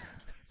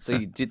 So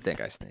you did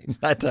think I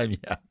sneezed. That time,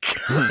 yeah.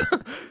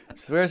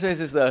 Squarespace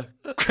is the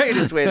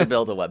greatest way to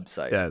build a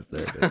website. Yes,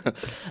 there it is.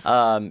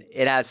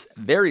 It has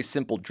very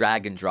simple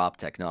drag and drop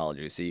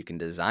technology, so you can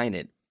design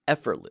it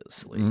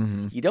effortlessly.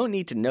 Mm-hmm. You don't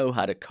need to know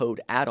how to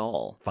code at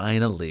all.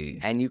 Finally.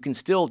 And you can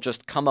still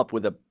just come up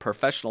with a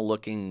professional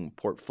looking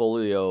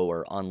portfolio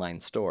or online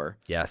store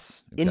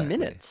Yes. in exactly.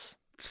 minutes.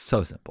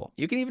 So simple.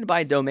 You can even buy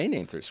a domain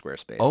name through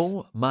Squarespace.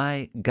 Oh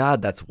my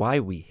God. That's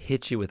why we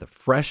hit you with a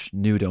fresh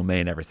new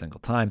domain every single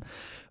time.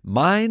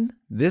 Mine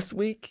this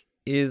week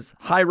is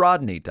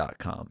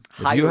hirodney.com.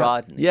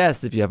 Hirodney.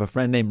 Yes, if you have a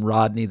friend named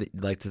Rodney that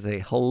you'd like to say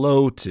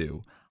hello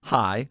to,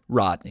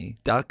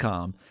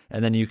 hirodney.com.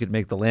 And then you could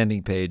make the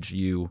landing page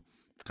you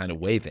kind of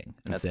waving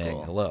and That's saying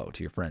cool. hello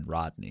to your friend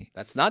Rodney.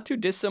 That's not too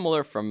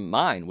dissimilar from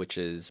mine, which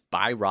is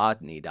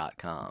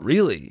buyrodney.com.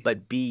 Really?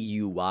 But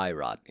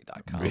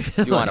buyrodney.com. If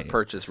you want to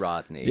purchase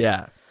Rodney.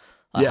 Yeah.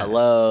 A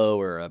hello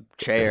or a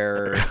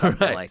chair or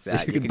something Right. like So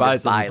that. you can buy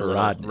just something buy for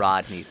little Rodney.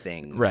 Rodney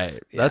things. Right.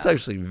 That's Yeah.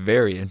 actually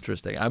very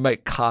interesting. I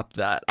might cop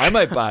that. I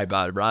might buy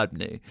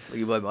Rodney.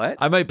 You buy what?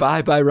 I might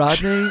buy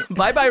Rodney.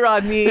 Bye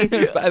Rodney.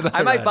 Bye-bye,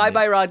 I might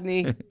buy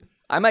Rodney.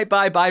 I might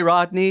buy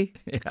Rodney.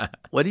 Yeah.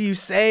 What are you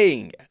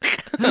saying?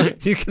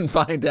 You can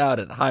find out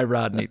at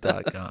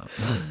hirodney.com.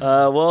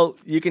 Well,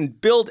 you can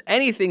build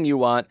anything you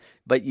want,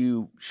 but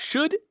you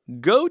should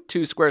go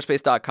to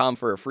squarespace.com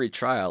for a free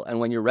trial. And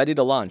when you're ready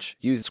to launch,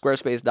 use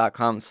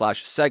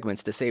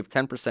squarespace.com/segments to save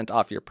 10%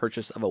 off your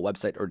purchase of a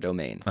website or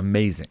domain.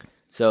 Amazing.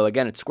 So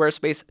again, it's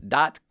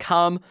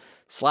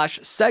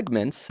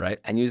squarespace.com/segments. Right.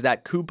 And use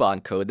that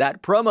coupon code,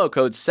 that promo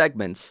code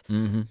segments.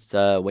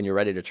 So when you're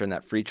ready to turn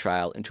that free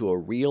trial into a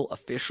real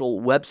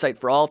official website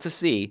for all to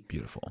see,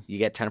 Beautiful. you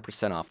get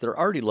 10% off. They're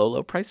already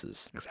low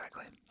prices.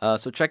 Exactly.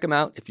 So check them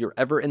out. If you're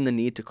ever in the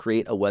need to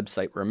create a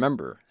website,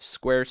 remember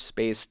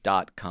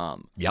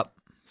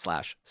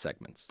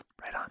squarespace.com/segments.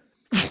 Right on.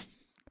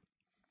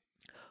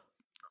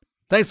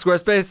 Thanks,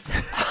 Squarespace.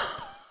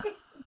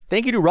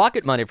 Thank you to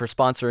Rocket Money for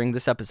sponsoring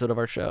this episode of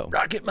our show.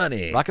 Rocket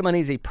Money. Rocket Money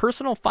is a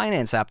personal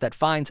finance app that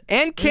finds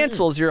and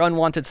cancels your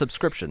unwanted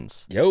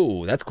subscriptions.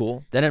 Yo, that's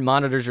cool. Then it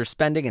monitors your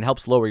spending and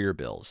helps lower your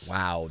bills.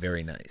 Wow,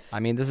 very nice. I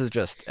mean, this is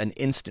just an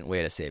instant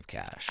way to save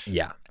cash.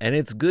 Yeah, and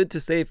it's good to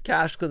save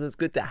cash because it's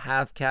good to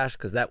have cash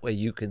because that way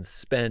you can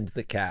spend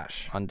the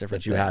cash On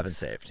different that you things. haven't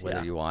saved. Whether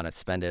Yeah. you want to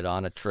spend it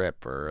on a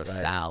trip or a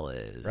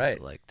salad.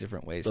 Right. Like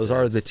different ways. Those to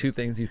are the two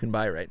things you can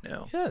buy right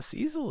now. Yes,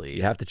 easily.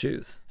 You have to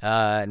choose.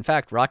 In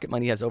fact, Rocket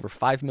Money has over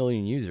 5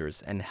 million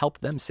users and helped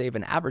them save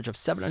an average of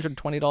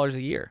 $720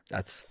 a year.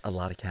 That's a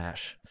lot of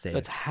cash saved.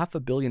 That's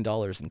 $500 million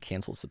in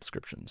canceled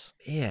subscriptions.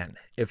 Man,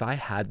 if I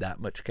had that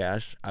much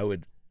cash, I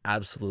would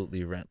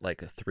absolutely rent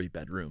like a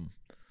 3-bedroom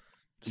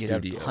You'd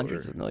have studio.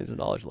 hundreds of millions of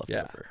dollars left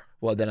Yeah. over.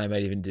 Well, then I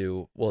might even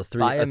do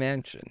Buy a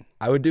mansion.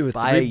 I would do a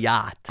Buy a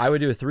yacht. I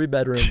would do a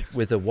 3-bedroom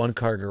with a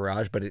 1-car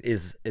garage, but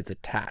it's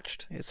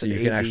attached, It's so an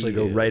you can actually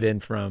go ADU. right in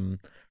from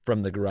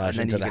the garage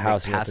And then into you the can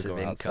house. make You have to passive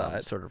go income,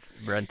 outside. sort of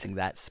renting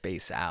that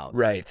space out.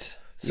 Right.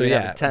 So You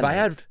have a yeah, if I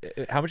had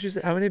how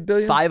many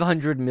billions?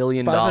 $500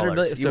 million. $500 million.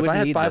 You So if I wouldn't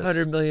had need $500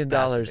 this million,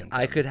 passive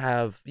I income. could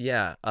have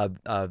a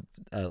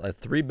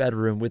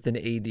 3-bedroom with an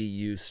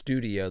ADU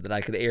studio that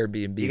I could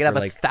Airbnb You for could have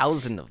like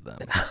 1,000 of them.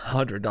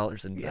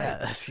 $100 a night.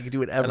 Yes, you can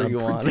do And whatever I'm you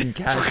want. printing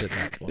cash at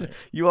that point.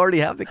 You already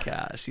have the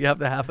cash. You have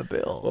the half a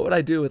bill. What would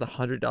I do with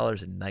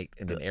 $100 a night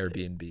in an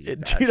Airbnb?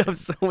 You'd have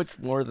so much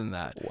more than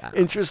that. Wow.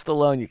 Interest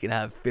alone, you can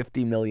have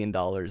 $50 million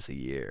a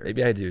year.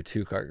 Maybe I do a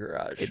 2-car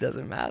garage. It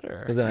doesn't matter.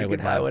 Because then You I would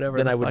can buy have whatever.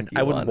 Then the I fuck wouldn't. you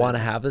I wouldn't want wanted.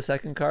 to have the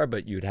second car,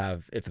 but you'd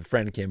have if a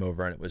friend came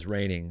over and it was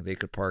raining, they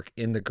could park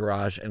in the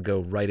garage and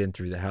go right in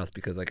through the house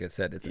because, like I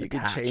said, it's You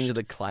could attached. change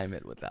the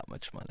climate with that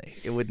much money.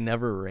 It would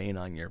never rain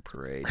on your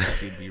parade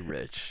because you'd be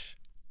rich.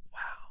 Wow.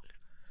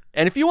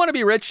 And if you want to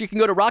be rich, you can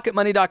go to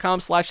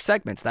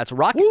rocketmoney.com/segments. That's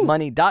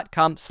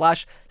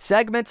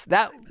rocketmoney.com/segments.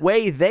 That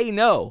way they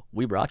know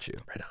we brought you.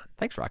 Right on.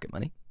 Thanks, Rocket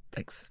Money.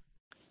 Thanks.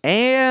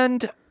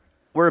 And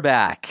we're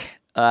back.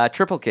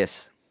 Triple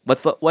Kiss.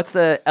 What's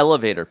the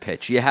elevator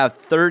pitch? You have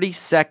 30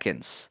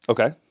 seconds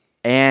Okay.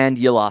 and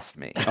you lost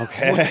me.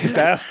 Okay.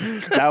 Fast.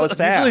 That was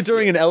fast. Usually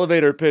during an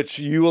elevator pitch,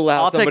 you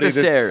allow I'll take somebody the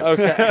stairs.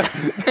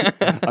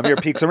 Amir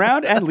peeks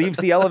around and leaves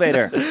the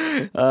elevator.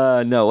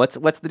 No,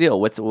 what's the deal?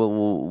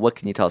 What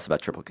can you tell us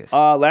about Triple Kiss?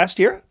 Last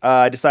year,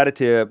 I decided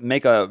to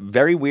make a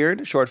very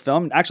weird short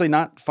film. Actually,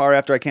 not far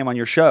after I came on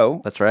your show.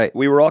 That's right.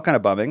 We were all kind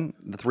of bumming,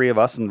 the three of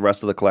us and the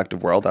rest of the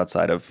collective world,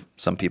 outside of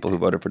some people who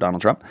voted for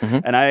Donald Trump.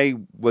 And I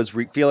was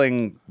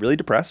feeling really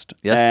depressed.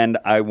 Yes. And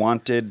I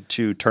wanted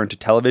to turn to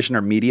television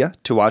or media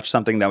to watch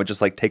something that would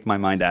just like take my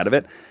mind out of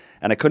it.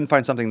 And I couldn't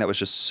find something that was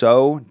just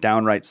so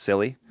downright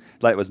silly.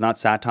 Like, it was not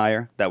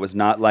satire. That was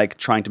not like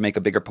trying to make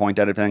a bigger point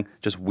out of anything.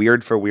 Just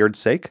weird for weird's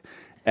sake.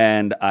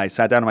 And I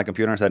sat down on my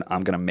computer and said,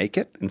 I'm going to make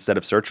it instead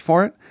of search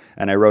for it.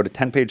 And I wrote a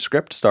 10-page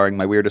script starring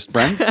my weirdest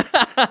friends. That's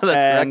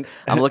correct.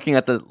 I'm looking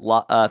at the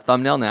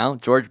thumbnail now.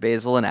 George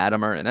Basil and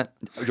Adam are in it.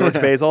 George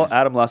Basil,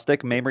 Adam Lustig,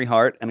 Mamrie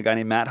Hart, and a guy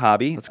named Matt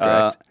Hobby. That's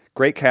correct.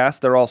 Great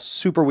cast. They're all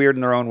super weird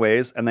in their own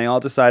ways. And they all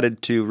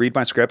decided to read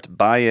my script,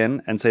 buy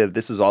in, and say that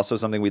this is also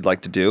something we'd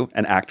like to do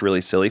and act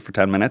really silly for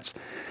 10 minutes.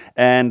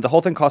 And the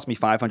whole thing cost me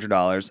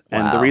 $500.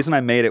 And the Wow. reason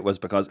I made it was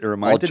because it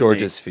reminded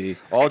George's me... fee.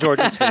 All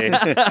George's fee.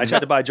 I just had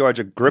to buy George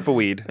a grip of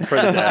weed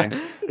for the day.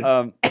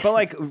 But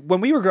like when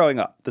we were growing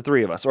up, the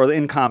three of us, or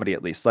in comedy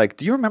at least, like,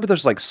 do you remember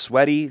those like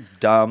sweaty,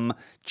 dumb,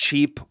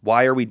 cheap,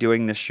 why are we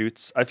doing this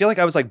shoots? I feel like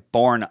I was like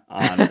born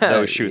on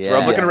those shoots where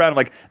I'm looking around, I'm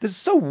like, this is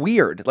so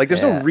weird. Like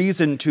there's no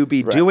reason to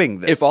be doing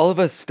this. If all of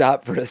us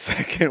stop for a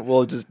second,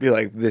 we'll just be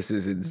like, this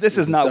is insane. This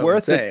is not so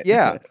worth insane. it.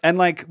 Yeah. And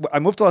like, I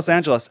moved to Los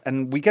Angeles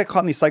and we get caught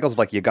in these cycles of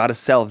like, you got to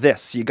sell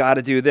this, you got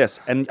to do this.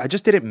 And I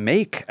just didn't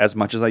make as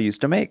much as I used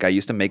to make. I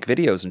used to make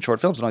videos and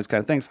short films and all these kind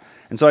of things.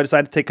 And so I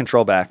decided to take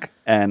control back.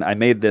 And I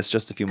made this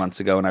just a few months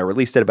ago and I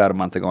released it about a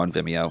month ago on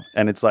Vimeo.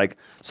 And it's like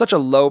such a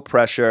low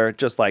pressure,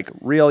 just like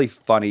really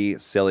funny,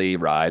 silly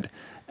ride.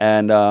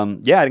 And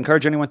I'd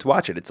encourage anyone to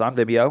watch it. It's on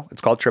Vimeo.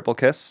 It's called Triple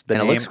Kiss. And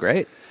it looks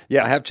great.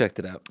 Yeah. I have checked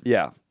it out.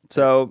 Yeah.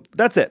 So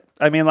that's it.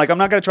 I mean, like, I'm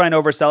not going to try and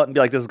oversell it and be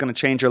like, this is going to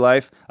change your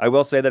life. I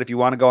will say that if you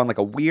want to go on like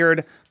a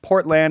weird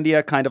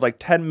Portlandia kind of like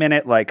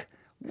 10-minute, like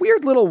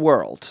weird little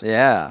world.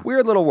 Yeah.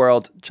 Weird little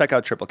world. Check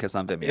out Triple Kiss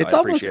on Vimeo. It's I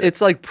almost, appreciate it.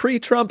 it's like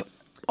pre-Trump,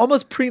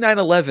 almost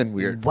pre-9/11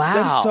 weird.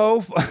 That's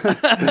so.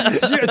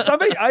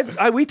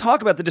 We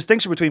talk about the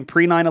distinction between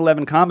pre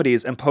 9/11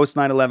 comedies and post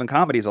 9/11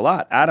 comedies a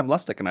lot. Adam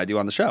Lustig and I do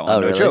on the show.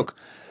 No really? joke.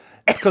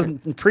 Because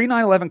pre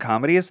 9/11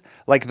 comedies,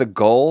 like the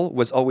goal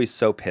was always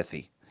so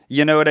pithy.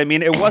 You know what I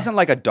mean? It wasn't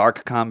like a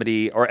dark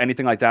comedy or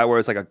anything like that where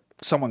it's like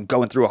someone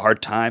going through a hard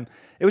time.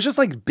 It was just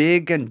like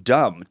big and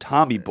dumb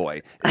Tommy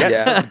Boy.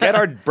 Get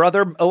our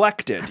brother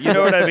elected. You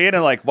know what I mean?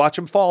 And like watch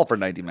him fall for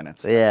 90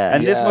 minutes. Yeah.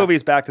 And this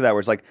movie's back to that where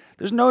it's like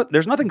there's nothing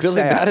Billy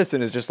sad.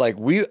 Madison is just like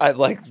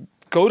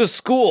go to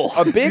school.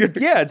 A big,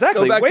 yeah,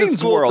 exactly. Go back to Wayne's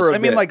school for World. a I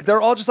mean, bit. like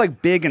they're all just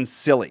like big and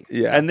silly.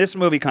 Yeah. And this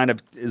movie kind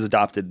of is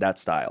adopted that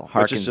style,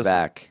 which is Harkens just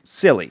back.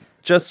 silly.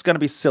 Just gonna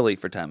be silly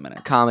for 10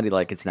 minutes. Comedy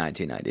like it's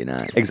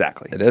 1999.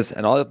 Exactly. It is,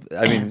 and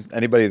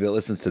anybody that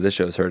listens to this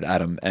show has heard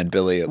Adam and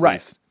Billy at Right.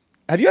 least.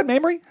 Have you had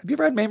Mamrie? Have you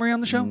ever had Mamrie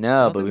on the show?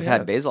 No, but think we've we had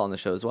have. Basil on the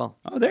show as well.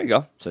 Oh, there you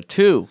go. So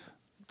two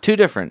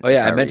different. Oh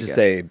yeah, I If meant Were to You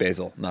say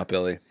Basil, not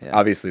Billy. Yeah.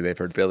 Obviously, they've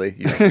heard Billy.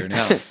 You don't hear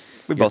now.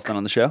 We've both been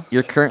on the show.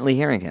 You're currently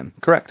hearing him.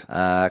 Correct.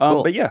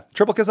 Cool. But yeah,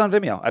 Triple Kiss on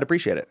Vimeo. I'd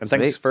appreciate it. And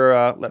thanks Sweet.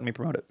 for letting me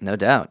promote it. No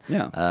doubt.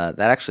 Yeah.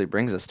 That actually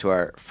brings us to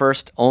our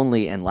first,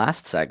 only, and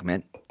last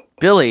segment.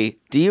 Billy,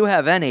 do you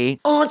have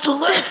any?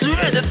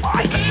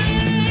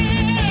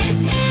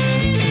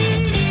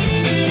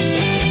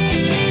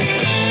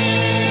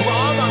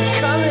 Mom, I'm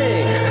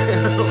coming.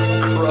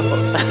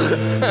 Gross.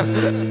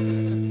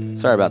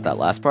 Sorry about that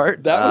last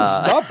part. That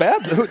was not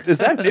bad. Is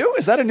that new?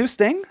 Is that a new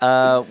sting?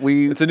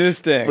 It's a new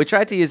sting. We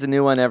tried to use a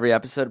new one every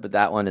episode, but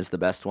that one is the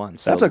best one.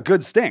 So That's a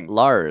good sting.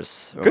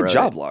 Lars. Good wrote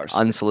job, it. Lars.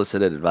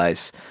 Unsolicited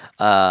advice.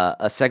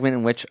 A segment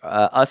in which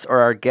us or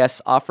our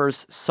guests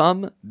offers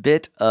some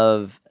bit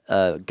of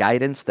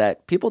guidance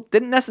that people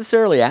didn't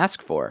necessarily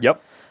ask for.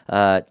 Yep.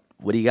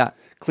 What do you got?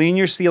 Clean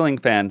your ceiling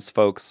fans,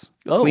 folks.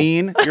 Oh.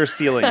 Clean your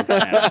ceiling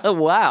fans.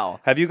 Wow.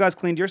 Have you guys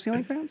cleaned your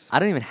ceiling fans? I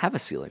don't even have a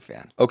ceiling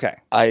fan. Okay.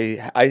 I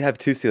have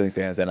 2 ceiling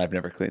fans and I've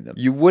never cleaned them.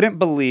 You wouldn't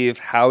believe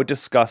how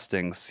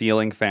disgusting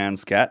ceiling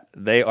fans get.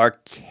 They are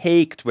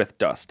caked with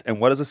dust. And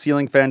what does a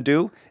ceiling fan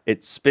do?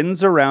 It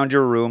spins around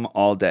your room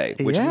all day,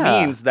 which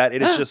Yeah. means that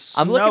it is just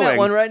I'm snowing. looking at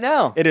one right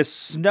now. It is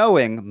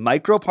snowing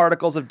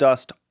microparticles of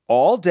dust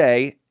all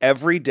day,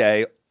 every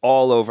day,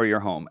 all over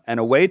your home. And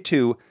a way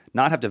to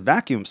not have to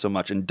vacuum so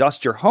much and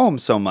dust your home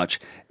so much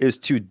is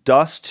to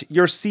dust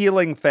your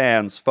ceiling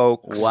fans,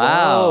 folks.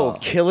 Wow. Oh,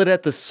 kill it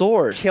at the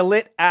source. Kill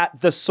it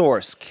at the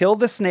source. Kill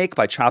the snake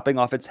by chopping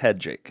off its head,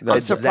 Jake.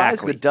 I'm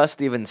surprised the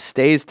dust even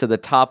stays to the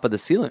top of the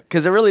ceiling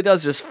because it really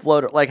does just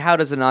float. Like, how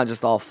does it not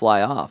just all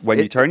fly off? When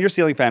you turn your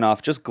ceiling fan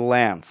off, just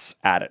glance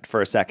at it for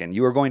a second.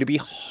 You are going to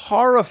be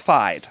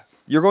horrified.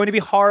 You're going to be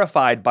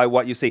horrified by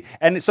what you see.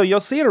 And so you'll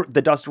see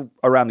the dust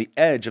around the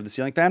edge of the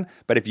ceiling fan,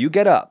 but if you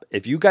get on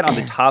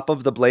the top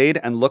of the blade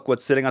and look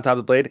what's sitting on top of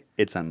the blade,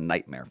 it's a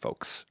nightmare,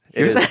 folks.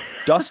 It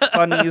is dust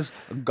bunnies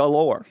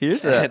galore.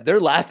 They're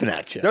laughing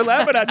at you. They're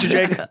laughing at you,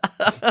 Jake.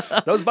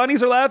 Those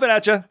bunnies are laughing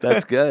at you.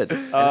 That's good.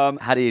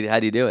 How do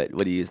you do it?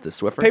 What do you use, the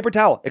Swiffer? Paper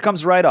towel. It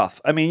comes right off.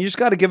 I mean, you just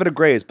got to give it a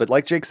graze, but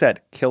like Jake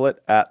said, kill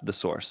it at the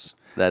source.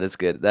 That is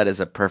good. That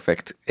is a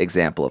perfect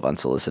example of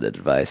unsolicited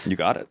advice. You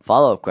got it.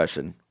 Follow-up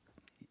question.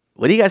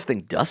 What do you guys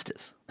think dust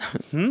is?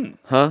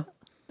 Huh?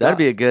 That'd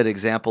be a good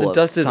example of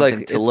dust is something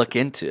like- to look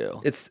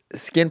into. It's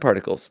skin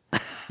particles.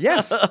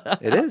 Yes.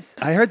 It is.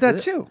 I heard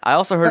that too. I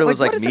also heard But, it was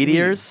what like does it mean?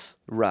 meteors.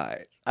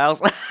 Right. I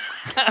also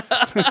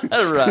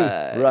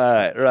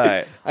right.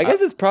 Right. I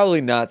guess it's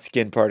probably not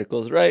skin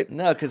particles, right?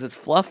 No, because it's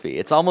fluffy.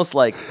 It's almost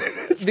like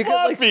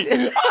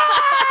Fluffy.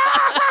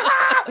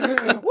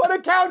 What a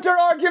counter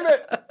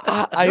argument.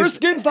 Your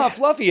skin's not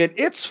fluffy and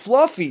it's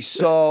fluffy,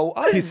 so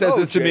I He says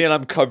this to me and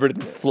I'm covered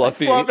in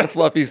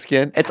fluffy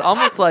skin. it's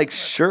almost like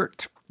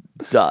shirt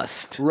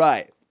dust.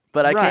 Right.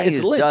 But I Right, can't it's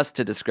use lint. dust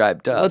to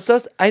describe Well, dust. it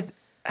does.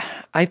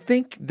 I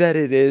think that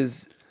it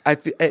is.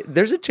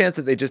 There's a chance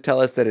that they just tell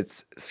us that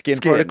it's skin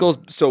particles,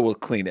 so we'll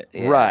clean it.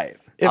 Right.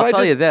 If I'll I tell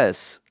just- you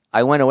this.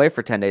 I went away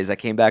for 10 days. I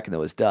came back and there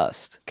was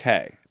dust.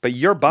 Okay. But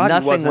your body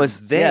Nothing wasn't was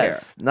there.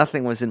 Yes,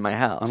 nothing was in my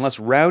house. Unless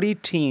rowdy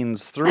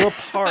teens threw a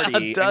party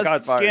and dust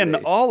got skin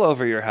party. all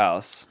over your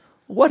house.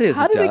 What is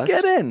How did dust? it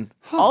get in?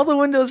 All the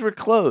windows were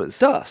closed.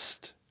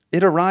 Dust.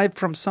 It arrived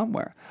from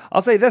somewhere.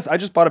 I'll say this. I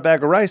just bought a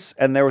bag of rice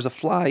and there was a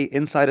fly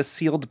inside a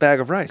sealed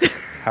bag of rice.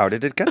 How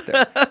did it get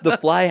there? The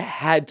fly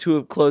had to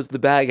have closed the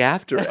bag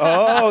after it.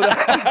 Oh,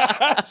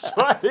 that's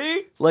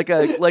funny. Like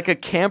a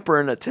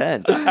camper in a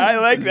tent. I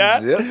like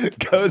that.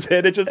 Goes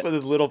in it just with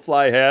his little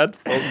fly hand,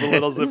 pulls the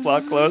little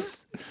Ziploc close.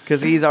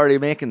 Because he's already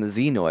making the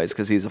Z noise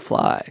because he's a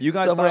fly. You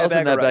guys Somewhere buy a else in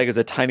bag that of bag rice. is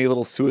a tiny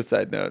little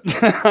suicide note.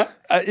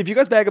 If you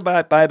guys buy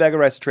a bag of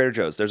rice at Trader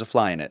Joe's, there's a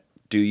fly in it.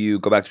 Do you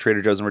go back to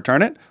Trader Joe's and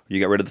return it? Or you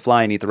get rid of the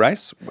fly and eat the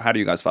rice? How do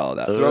you guys follow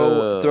that?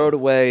 Throw it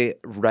away.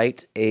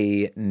 Write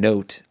a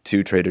note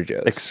to Trader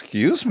Joe's.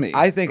 Excuse me.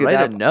 I think Write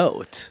that a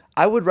note.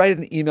 I would write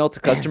an email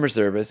to customer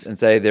service and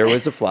say there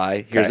was a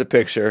fly. Here's Okay. a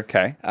picture.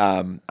 Okay.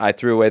 I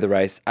threw away the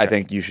rice. I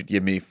think you should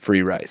give me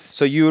free rice.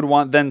 So you would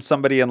want then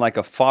somebody in like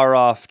a far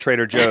off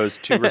Trader Joe's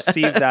to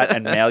receive that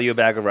and mail you a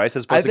bag of rice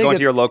as I opposed to think going it-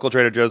 to your local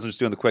Trader Joe's and just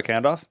doing the quick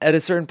handoff? At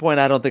a certain point,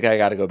 I don't think I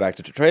got to go back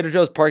to Trader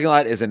Joe's. Parking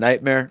lot is a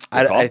nightmare.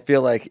 call. I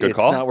feel like Good it's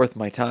call. not worth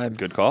my time.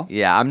 Good call.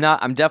 Yeah,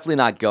 I'm definitely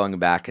not going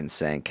back and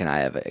saying, can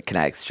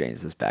I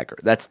exchange this bag?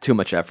 That's too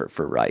much effort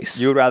for rice.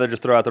 You would rather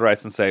just throw out the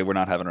rice and say, we're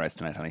not having rice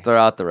tonight, honey. throw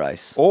out the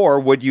rice. Or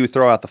would you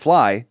throw out the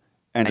fly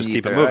and just eat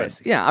keep the it moving?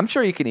 rice. Yeah, I'm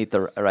sure you can eat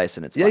the rice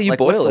and it's Yeah, fine. you Like,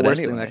 boil what's it the worst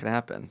thing anyway. that can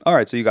happen? All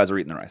right, so you guys are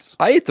eating the rice.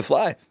 I eat the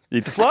fly.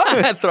 Eat the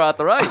fly. Throw out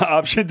the rice.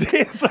 Option D.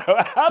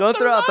 Don't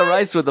throw out the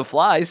rice with the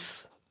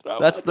flies.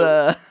 That's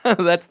the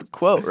that's the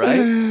quote,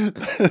 right?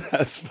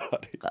 That's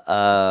funny.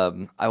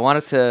 I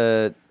wanted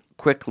to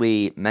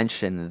quickly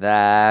mention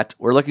that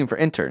we're looking for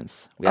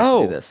interns. We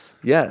have to do this.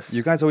 Yes.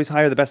 You guys always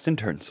hire the best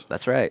interns.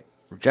 That's right.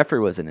 Jeffrey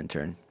was an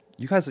intern.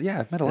 You guys, yeah,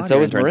 I've met a lot so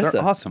of is your interns.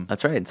 They're Marissa. awesome.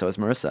 That's right, and so is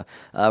Marissa.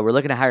 We're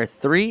looking to hire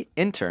 3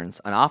 interns,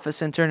 an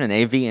office intern, an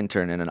AV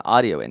intern, and an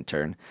audio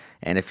intern.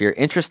 And if you're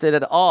interested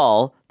at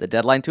all, the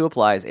deadline to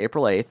apply is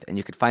April 8th, and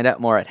you can find out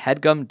more at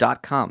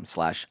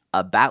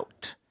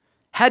headgum.com/about.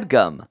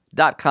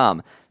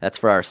 Headgum.com. That's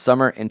for our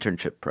summer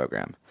internship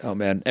program. Oh,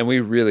 man. And we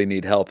really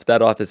need help.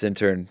 That office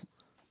intern,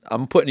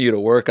 I'm putting you to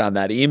work on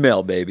that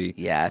email, baby.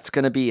 Yeah, it's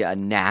going to be a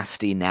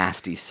nasty,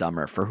 nasty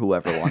summer for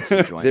whoever wants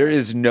to join There us.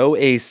 is no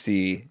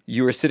AC.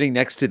 You are sitting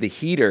next to the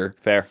heater.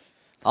 Fair.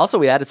 Also,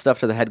 we added stuff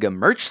to the HeadGum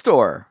merch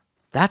store.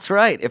 That's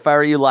right. If I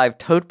Were You Live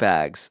tote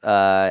bags,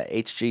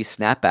 HG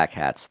snapback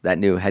hats, that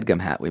new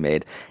HeadGum hat we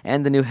made,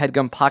 and the new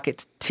HeadGum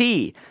pocket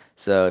tee.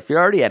 So if you're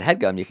already at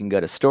HeadGum, you can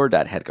go to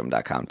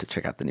store.headgum.com to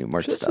check out the new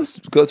merch stuff.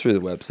 Just go through the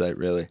website,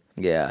 really.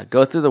 Yeah,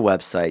 go through the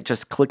website.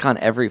 Just click on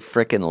every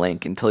frickin'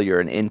 link until you're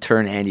an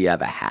intern and you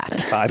have a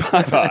hat.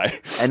 Bye.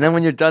 And then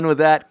when you're done with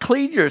that,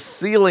 clean your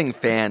ceiling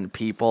fan,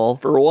 people.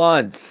 For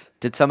once.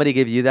 Did somebody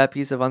give you that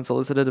piece of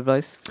unsolicited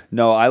advice?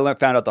 No, I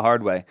found out the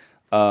hard way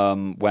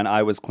when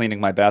I was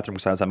cleaning my bathroom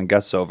because I was having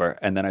guests over,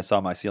 and then I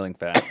saw my ceiling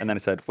fan, and then I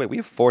said, wait, we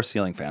have 4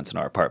 ceiling fans in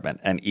our apartment,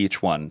 and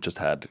each one just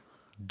had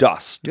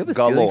dust You have a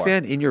galore. ceiling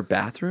fan in your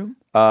bathroom?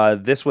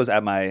 This was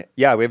at my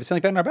we have a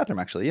ceiling fan in our bathroom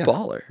actually. Yeah,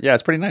 Baller. Yeah,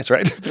 it's pretty nice,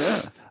 right?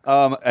 Yeah.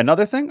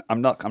 Another thing,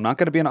 I'm not going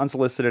to be an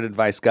unsolicited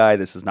advice guy.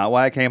 This is not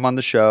why I came on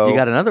the show. You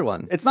got another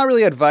one. It's not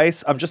really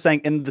advice. I'm just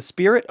saying, in the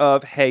spirit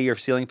of, hey, your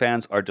ceiling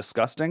fans are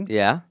disgusting.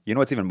 Yeah. You know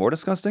what's even more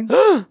disgusting?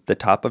 The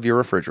top of your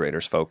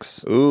refrigerators,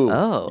 folks. Ooh.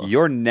 Oh.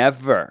 You're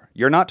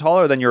not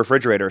taller than your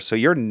refrigerator, so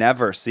you're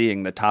never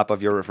seeing the top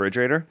of your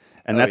refrigerator.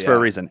 And that's for a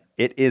yeah. reason.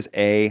 It is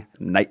a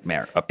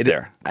nightmare up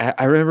there.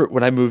 I remember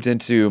when I moved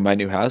into my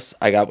new house,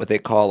 I got what they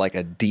call like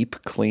a deep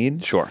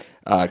clean. Sure.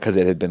 Because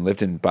it had been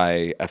lived in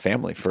by a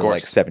family for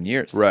like 7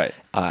 years. Right.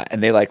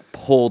 And they like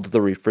pulled the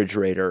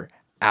refrigerator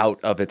out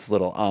of its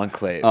little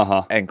enclave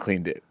and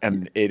cleaned it.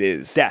 And it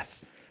is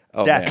Death.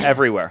 Oh, Death man.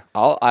 everywhere.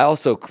 I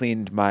also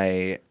cleaned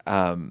my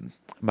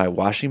my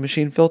washing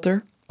machine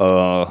filter.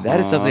 That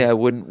is something I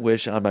wouldn't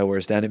wish on my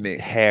worst enemy.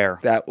 Hair.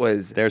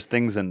 There's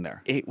things in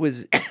there. it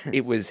was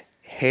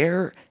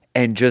hair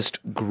and just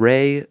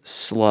gray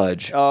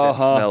sludge that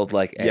smelled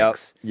like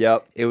eggs.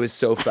 Yep. It was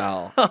so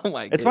foul. Oh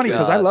my god. It's funny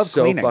because I love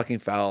so cleaning. fucking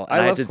foul. I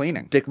And love had to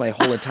cleaning. Stick my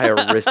whole entire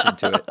wrist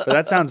into it. But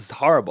that sounds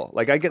horrible.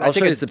 Like I I'll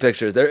show you some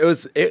pictures.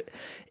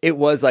 It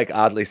was like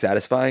oddly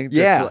satisfying.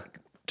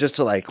 Just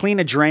to like Clean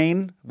a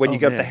drain when you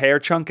get the man. hair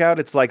chunk out.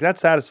 It's like,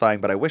 that's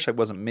satisfying, but I wish it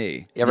wasn't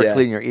me. You ever Yeah.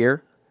 clean your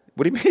ear?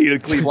 What do you mean?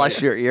 Clean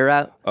Flush your ear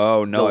out?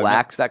 Oh, no. The I've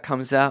wax that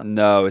comes out?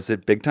 No, is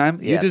it big time?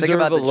 Yeah, you think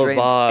deserve about a the drain.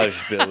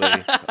 lavage,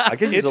 Billy. I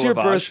can use It's a your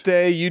lavage.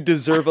 birthday. You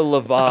deserve a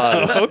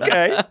lavage.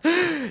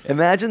 Okay.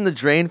 Imagine the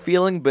drain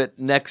feeling, but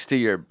next to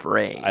your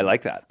brain. I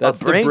like that. That's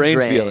A brain the brain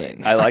drain.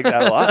 feeling. I like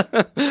that a lot.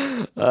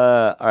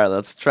 All right,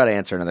 let's try to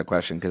answer another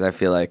question because I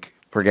feel like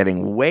we're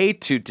getting way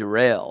too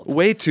derailed.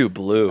 Way too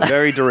blue.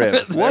 Very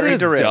derived. What Very is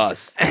derived.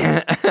 dust?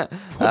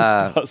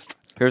 Dust?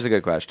 Here's a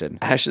good question.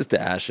 Ashes to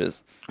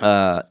ashes.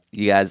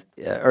 You guys,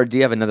 or do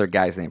you have another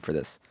guy's name for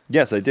this?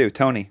 Yes, I do.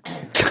 Tony.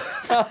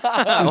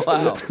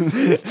 Wow.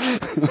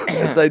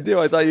 Yes, I do.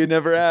 I thought you'd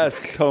never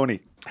ask. Tony.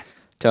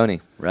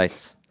 Tony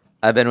writes,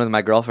 I've been with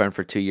my girlfriend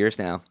for 2 years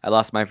now. I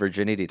lost my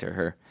virginity to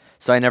her,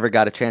 so I never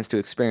got a chance to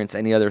experience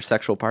any other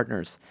sexual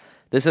partners.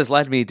 This has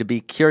led me to be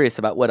curious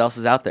about what else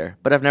is out there,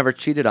 but I've never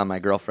cheated on my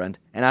girlfriend,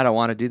 and I don't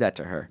want to do that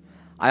to her.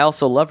 I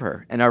also love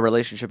her, and our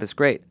relationship is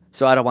great,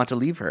 so I don't want to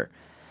leave her.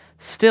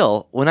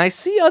 Still, when I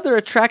see other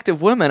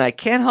attractive women, I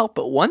can't help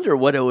but wonder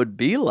what it would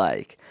be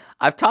like.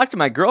 I've talked to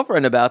my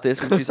girlfriend about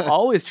this, and she's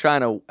always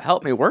trying to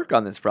help me work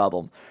on this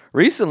problem.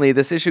 Recently,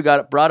 this issue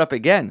got brought up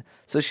again,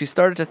 so she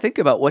started to think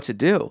about what to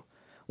do.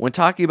 When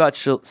talking about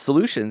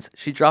solutions,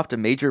 she dropped a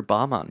major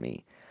bomb on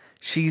me.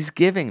 She's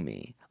giving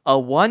me a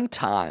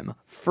one-time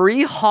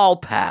free hall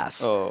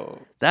pass. Oh.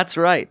 That's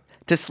right,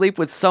 to sleep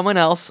with someone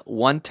else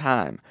one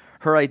time.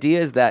 Her idea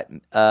is that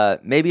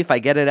maybe if I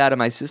get it out of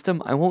my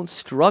system, I won't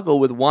struggle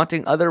with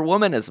wanting other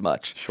women as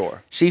much.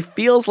 Sure. She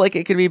feels like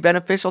it could be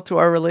beneficial to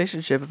our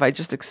relationship if I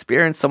just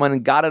experienced someone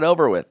and got it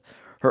over with.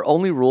 Her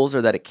only rules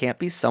are that it can't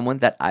be someone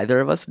that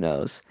either of us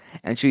knows,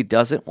 and she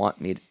doesn't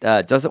want me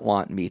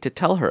to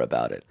tell her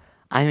about it.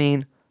 I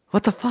mean,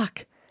 what the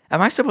fuck?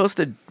 What am I supposed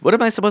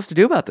to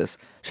do about this?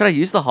 Should I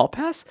use the hall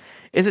pass?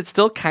 is it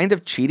still kind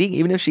of cheating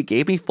even if she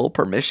gave me full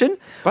permission?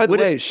 By the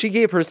way, she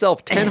gave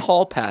herself 10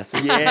 hall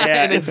passes.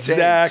 Yeah, In exchange.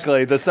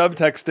 exactly. The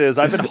subtext is,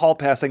 I've been hall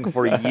passing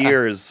for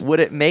years. Would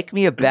it make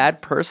me a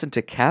bad person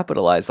to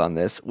capitalize on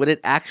this? Would it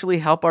actually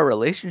help our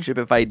relationship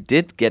if I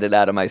did get it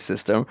out of my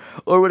system?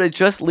 Or would it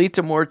just lead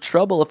to more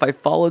trouble if I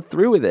followed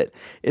through with it?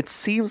 It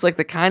seems like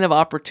the kind of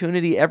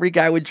opportunity every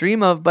guy would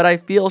dream of, but I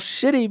feel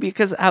shitty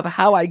because of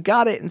how I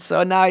got it, and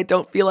so now I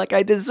don't feel like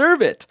I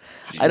deserve it.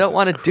 I don't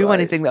want to do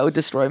anything that would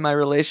destroy my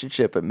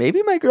relationship, but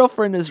maybe my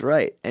girlfriend is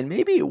right, and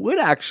maybe it would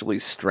actually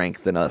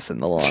strengthen us in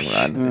the long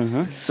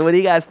run. So what do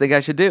you guys think I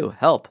should do?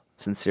 Help.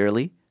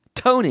 Sincerely,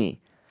 Tony.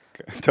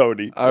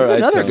 Tony. All There's right,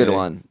 another Tony. good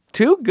one.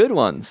 Two good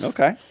ones.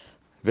 Okay.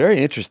 Very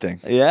interesting.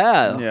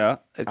 Yeah. Yeah.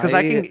 Because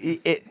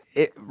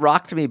it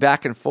rocked me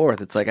back and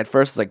forth. It's like, at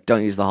first it's like,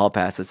 don't use the hall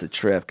pass, it's a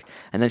trick.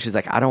 And then she's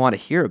like, I don't want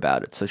to hear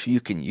about it, so you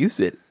can use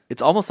it.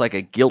 It's almost like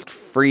a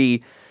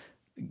guilt-free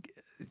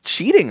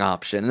cheating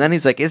option. And then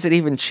he's like, is it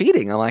even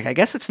cheating? I'm like, I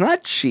guess it's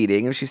not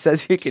cheating if she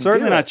says you can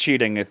Certainly do not it.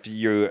 cheating if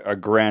you are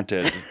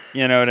granted.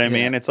 You know what I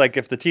mean? It's like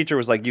if the teacher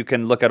was like, you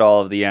can look at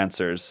all of the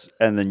answers,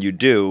 and then you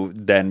do,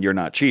 then you're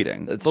not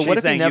cheating. But She's what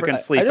if he saying never, you can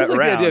sleep I just like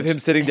around. the idea of him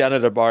sitting down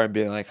at a bar and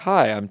being like,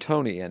 hi, I'm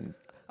Tony, and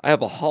I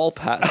have a hall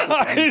pass.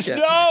 I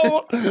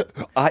know.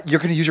 You're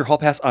going to use your hall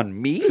pass on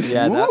me?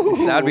 Yeah, that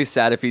would be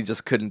sad if he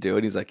just couldn't do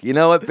it. He's like, you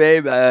know what,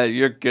 babe,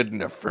 you're good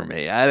enough for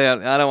me. I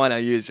don't want to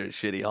use your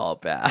shitty hall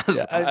pass.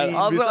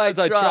 Also, I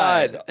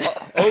tried.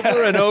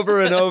 over and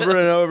over and over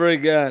and over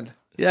again.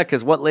 Yeah,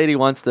 because what lady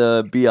wants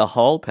to be a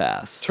hall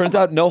pass? Turns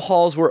out no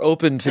halls were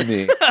open to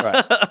me.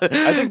 Right.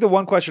 I think the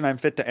one question I'm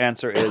fit to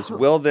answer is,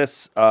 will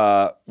this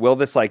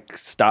like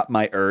stop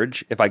my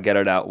urge if I get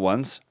it out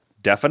once?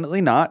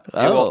 Definitely not.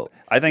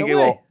 I think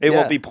it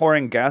will be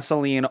pouring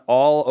gasoline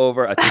all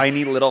over a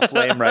tiny little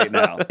flame right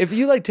now. If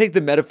you like take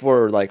the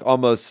metaphor like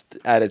almost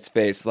at its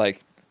face,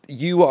 like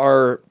you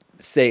are,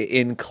 say,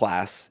 in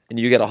class and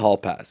you get a hall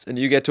pass and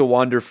you get to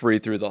wander free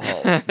through the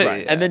halls.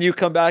 Right. And then you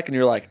come back and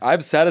you're like,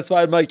 I've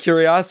satisfied my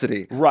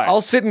curiosity. Right.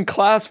 I'll sit in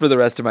class for the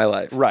rest of my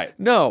life. Right.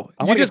 No,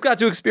 you just got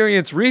to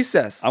experience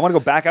recess. I want to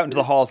go back out into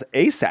the halls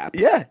ASAP.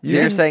 Yeah. So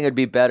you're saying it'd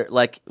be better,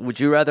 like, would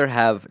you rather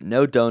have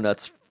no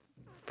donuts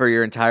for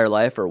your entire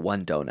life or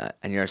one donut?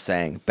 And you're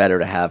saying better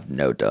to have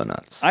no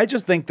donuts. I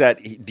just think that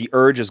the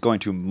urge is going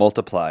to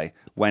multiply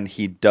when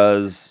he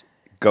does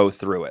go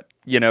through it.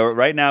 You know,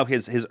 right now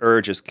his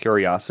urge is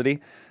curiosity,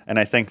 and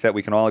I think that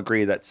we can all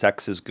agree that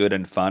sex is good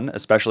and fun,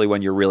 especially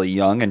when you're really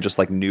young and just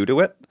like new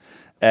to it.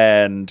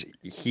 And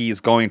it's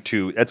going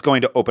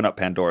to open up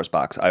Pandora's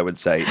box, I would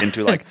say,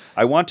 into like,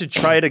 I want to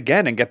try it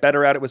again and get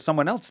better at it with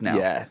someone else now.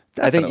 Yeah,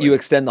 Definitely. I think you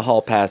extend the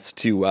hall pass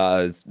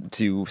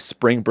to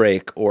spring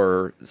break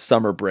or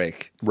summer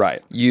break.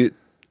 Right. You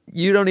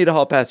don't need a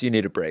hall pass. You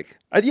need a break.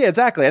 Yeah,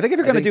 exactly. I think if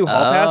you're going to do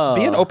hall pass,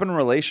 be an open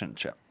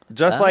relationship.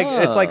 Just like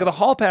it's like the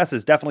hall pass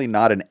is definitely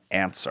not an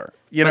answer.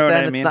 You know what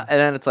I mean? And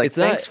then it's like,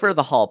 thanks for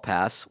the hall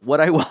pass. What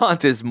I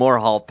want is more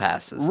hall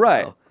passes.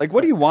 Right. though. Like,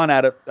 what do you want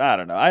out of? I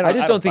don't know. I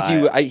just don't think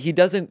buy it. he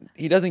doesn't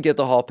get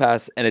the hall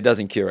pass, and it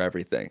doesn't cure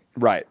everything.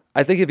 Right.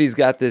 I think if he's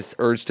got this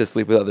urge to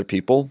sleep with other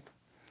people,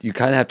 you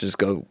kind of have to just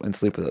go and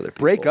sleep with other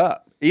people. Break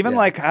up. Even Yeah.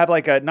 like have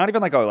like a not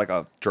even like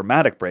a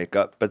dramatic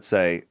breakup, but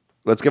say,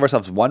 let's give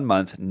ourselves 1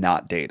 month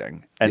not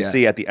dating and Yeah.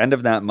 see at the end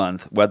of that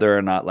month whether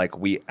or not like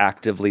we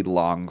actively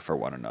long for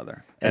one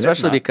another. And if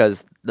Especially not-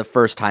 because the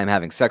first time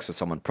having sex with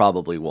someone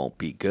probably won't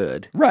be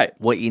good. Right.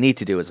 What you need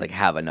to do is like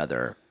have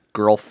another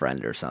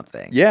girlfriend or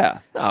something. Yeah.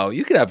 Oh,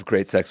 you could have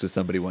great sex with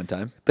somebody one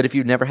time. But if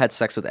you've never had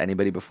sex with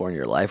anybody before in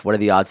your life, what are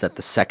the odds that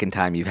the second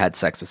time you've had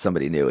sex with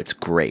somebody new, it's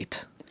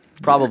great?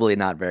 Probably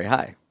not very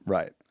high.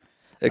 Right.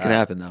 It can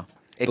happen though.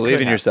 it Believe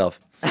could in happen. yourself.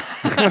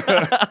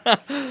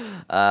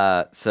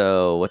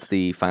 So what's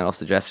the final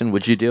suggestion?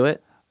 Would you do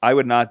it? I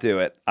would not do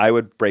it. I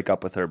would break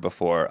up with her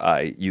before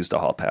I used a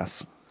hall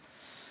pass.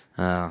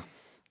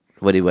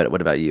 What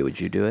about you? Would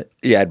you do it?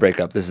 Yeah, I'd break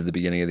up. This is the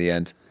beginning of the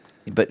end.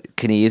 But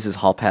can he use his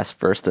hall pass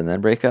first and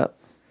then break up?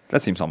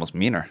 That seems almost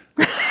meaner.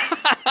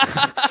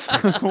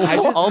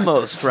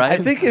 Almost, right?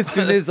 I think as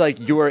soon as like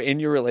you are in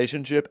your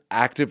relationship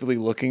actively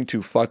looking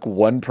to fuck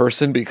one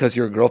person because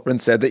your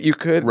girlfriend said that you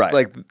could, Right.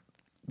 like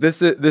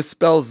this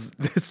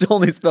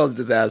only spells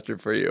disaster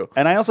for you.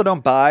 And I also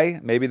don't buy,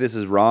 maybe this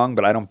is wrong,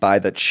 but I don't buy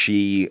that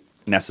she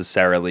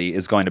necessarily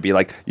is going to be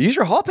like, use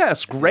your hall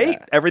pass, great,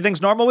 Yeah.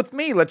 everything's normal with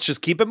me, let's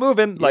just keep it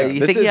moving. Like,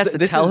 you think he has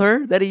to tell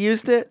her that he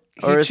used it?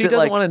 Or is she it doesn't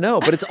like, want to know,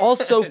 but it's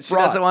also she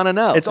fraught. doesn't want to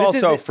know? It's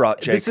also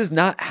fraught, Jake. This is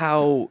not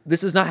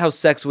how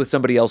sex with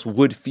somebody else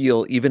would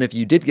feel, even if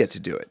you did get to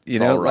do it. You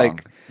It's know, all wrong.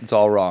 like It's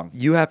all wrong.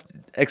 you have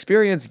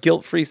experience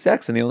guilt-free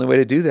sex, and the only way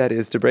to do that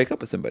is to break up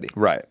with somebody.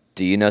 Right.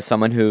 Do you know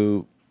someone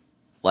who,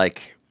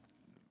 like,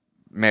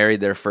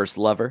 married their first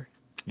lover?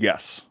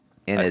 Yes.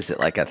 And is it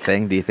like a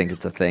thing? Do you think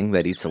it's a thing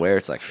that eats away? Or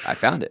it's like, I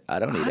found it. I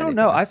don't need I anything. don't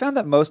know. I found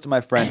that most of my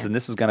friends, and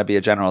this is going to be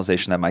a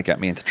generalization that might get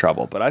me into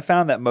trouble, but I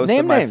found that most Name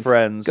of my names.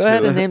 friends. Go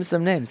ahead who- and name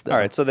some names, though. All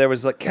right, so there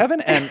was like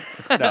Kevin and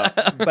no,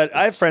 but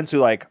I have friends who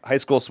like high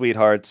school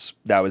sweethearts.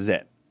 That was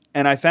it,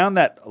 and I found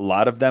that a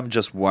lot of them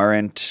just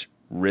weren't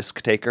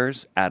risk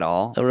takers at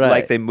all. Right.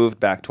 Like they moved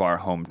back to our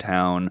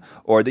hometown,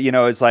 or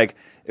it's like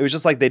it was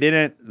just like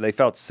they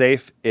felt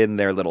safe in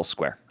their little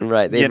square.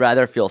 Right. They'd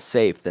rather feel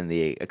safe than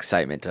the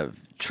excitement of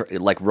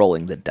like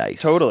rolling the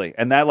dice. Totally.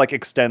 And that like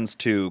extends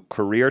to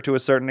career to a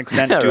certain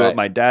extent, do Right. what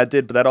my dad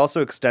did, but that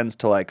also extends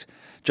to like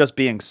just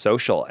being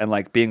social and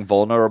like being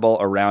vulnerable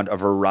around a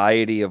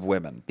variety of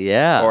women.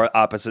 Yeah. Or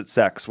opposite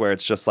sex, where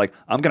it's just like,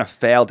 I'm going to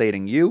fail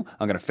dating you.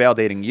 I'm going to fail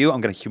dating you.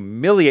 I'm going to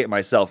humiliate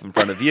myself in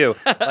front of you.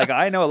 Like,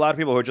 I know a lot of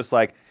people who are just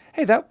like,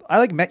 hey, I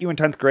like met you in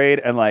 10th grade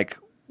and like,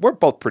 we're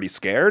both pretty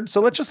scared,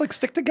 so let's just like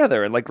stick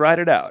together and like ride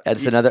it out.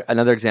 It's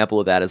another example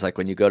of that is like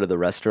when you go to the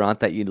restaurant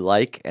that you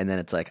like, and then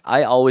it's like,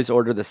 I always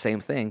order the same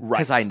thing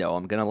because Right. I know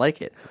I'm gonna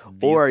like it.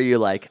 Or are you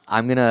like,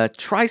 I'm gonna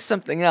try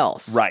something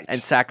else, Right.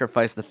 and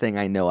sacrifice the thing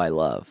I know I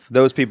love.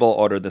 Those people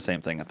order the same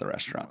thing at the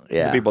restaurant.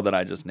 Yeah. The people that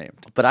I just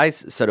named. But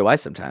so do I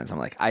sometimes. I'm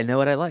like, I know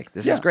what I like.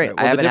 This is great.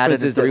 Well, I haven't the had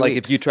difference it in is that 3 like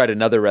weeks. if you tried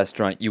another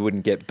restaurant, you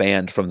wouldn't get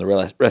banned from the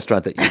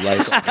restaurant that you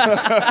like.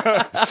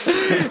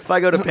 if I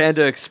go to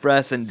Panda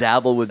Express and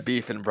dabble with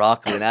beef and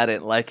broccoli and I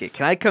didn't like it,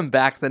 can I come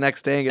back the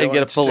next day and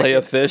get a fillet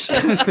of fish.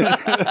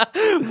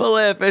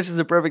 Fillet of fish is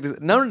a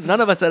perfect. None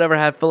of us had ever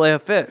had fillet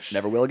of fish.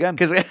 Never will again.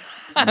 Because we.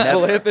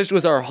 Fillet of fish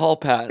was our hall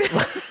pass.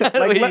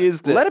 Like, we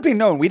used it. Let it be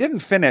known, we didn't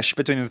finish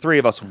between the three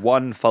of us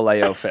one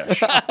filet o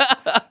fish.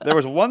 There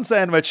was one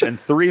sandwich and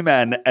 3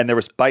 men, and there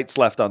was bites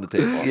left on the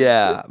table.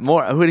 Yeah,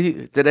 more.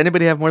 Did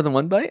anybody have more than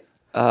one bite?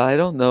 I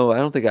don't know. I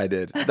don't think I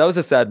did. That was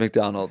a sad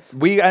McDonald's.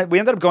 We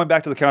ended up going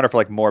back to the counter for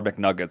like more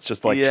McNuggets,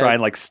 just to like Yeah. try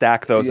and like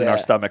stack those in Yeah. our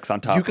stomachs on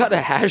top. You of got it.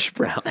 a hash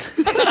brown.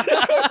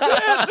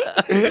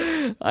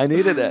 I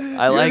needed it.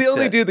 I You're liked the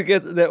only it. dude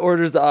that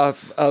orders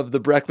off of the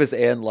breakfast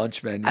and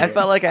lunch menu. I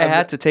felt like I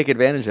had to take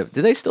advantage of.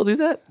 Do they still do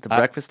that? The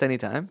breakfast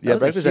anytime? yeah, That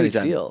was breakfast a huge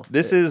anytime. deal.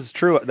 This is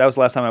true. That was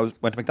the last time I went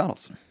to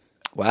McDonald's.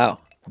 Wow.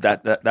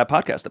 That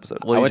podcast episode.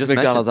 Well, I you went to just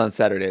McDonald's on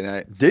Saturday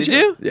night. Did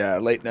you? Yeah,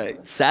 late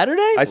night.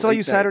 Saturday? I saw you Late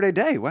night. Saturday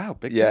day. Wow,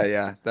 big Yeah, day.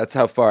 yeah. That's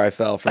how far I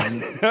fell from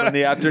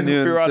the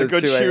afternoon We were on to a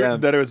good 2 shoot.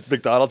 a.m. Then it was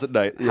McDonald's at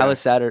night. How was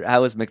Saturday?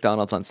 How was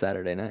McDonald's on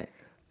Saturday night?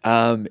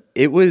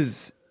 It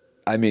was,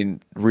 I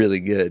mean, really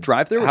good.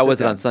 Drive-thru or How sit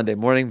was it down? on Sunday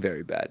morning?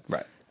 Very bad.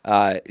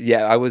 Right.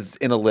 Yeah, I was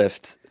in a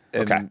lift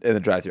in Okay.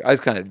 the drive-thru. I was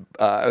kind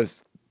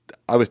of,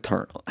 I was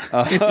turned.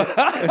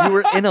 You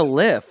were in a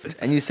lift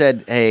and you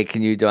said, "Hey,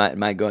 can you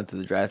mind going through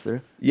the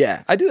drive-thru?"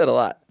 Yeah, I do that a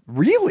lot.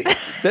 Really?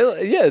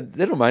 They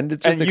don't mind.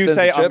 It just And you extends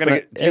say, the I'm trip, gonna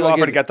and get, do you I'll offer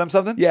give- to get them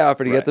something? Yeah, I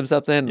offer to Right. get them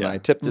something, and Yeah. I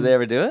tip Did them. they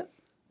ever do it?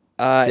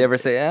 Did they ever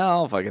say,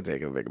 "Oh, if I can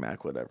take a Big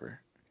Mac, whatever"?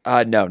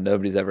 No,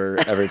 nobody's ever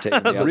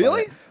taken me up on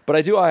Really? it. But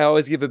I do. I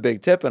always give a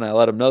big tip, and I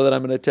let them know that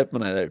I'm going to tip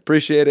them, and I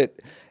appreciate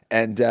it.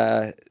 And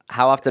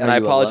How often? and are I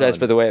you apologize alone?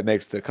 for the way it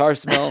makes the car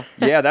smell.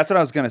 Yeah, that's what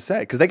I was going to say.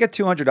 Because they get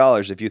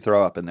 $200 if you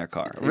throw up in their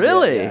car.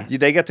 Really? Yeah.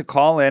 They get to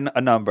call in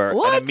a number.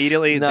 What? And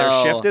immediately their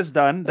No. shift is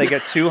done. They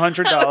get This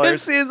 $200.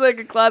 seems like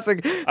a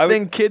classic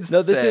thing kids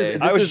No, this say.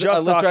 is I was a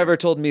just Lyft talking- driver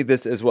told me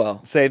this as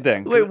well. Same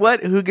thing. Wait,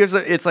 what? Who gives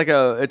a? It's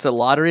a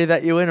lottery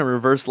that you win, a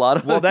reverse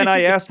lottery. Well, then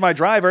I asked my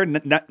driver,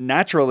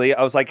 naturally,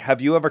 I was like,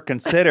 have you ever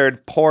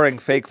considered pouring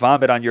fake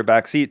vomit on your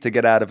back seat to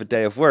get out of a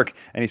day of work?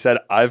 And he said,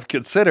 I've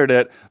considered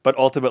it, but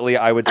ultimately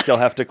I would still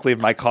have to clean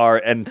my car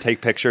and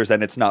take pictures,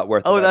 and it's not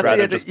worth it. Oh, I'd that's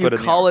rather what just you put it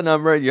in the call air. a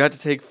number and you have to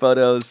take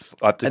photos.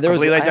 You have to And there was-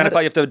 completely I had identify.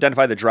 a- You have to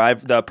identify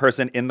the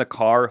person in the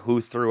car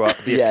who threw up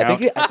the Yeah,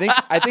 account.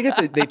 I think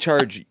if they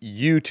charge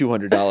you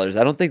 $200,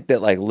 I don't think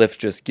that like Lyft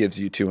just gives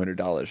you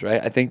 $200,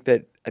 right? I think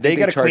they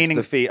get a charge cleaning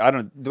the- fee. I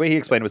don't. The way he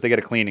explained was they get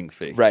a cleaning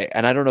fee. Right,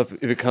 and I don't know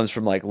if it comes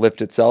from like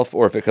Lyft itself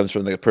or if it comes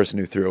from the person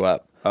who threw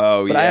up.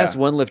 Oh, but I yeah. asked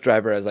one Lyft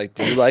driver, I was like,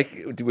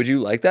 would you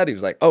like that? He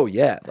was like, oh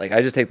yeah, like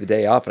I just take the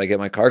day off and I get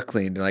my car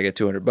cleaned and I get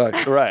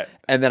 $200. Right.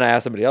 And then I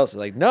asked somebody else,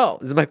 like, no,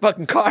 this is my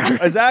fucking car.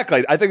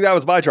 Exactly. I think that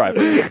was my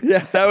driver.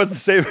 Yeah, that was the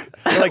same.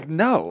 They're like,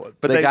 no,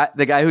 but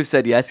The guy who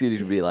said yes, you need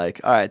to be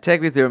like, all right,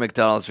 take me through a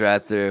McDonald's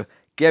drive-through.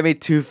 Get me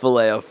 2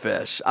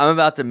 Filet-O-Fish. I'm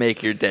about to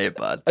make your day,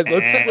 bud.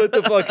 Let's split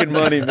the fucking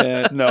money,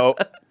 man. no.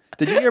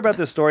 Did you hear about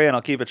this story? And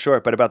I'll keep it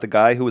short. But about the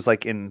guy who was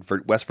like in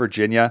West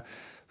Virginia,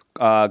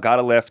 got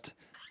a lift,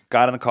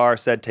 got in the car,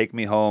 said, "Take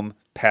me home."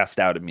 Passed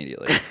out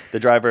immediately. The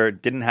driver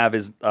didn't have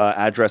his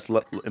address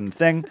in the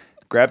thing.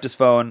 Grabbed his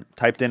phone,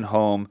 typed in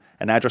home.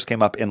 An address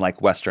came up in like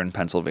Western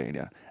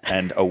Pennsylvania,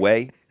 and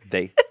away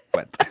they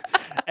went.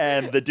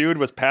 And the dude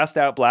was passed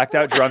out, blacked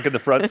out, drunk in the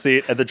front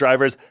seat, and the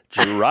driver's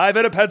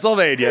driving to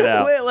Pennsylvania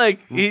now. Wait,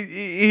 like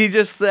he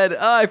just said,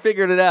 "Oh, I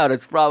figured it out.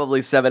 It's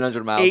probably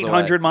 700 miles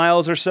 800 away."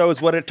 miles or so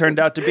is what it turned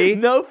out to be.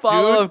 No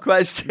follow-up Dude,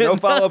 question. No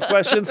follow-up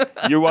questions.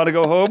 You want to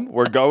go home?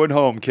 We're going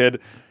home, kid.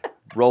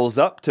 Rolls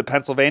up to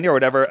Pennsylvania or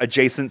whatever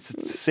adjacent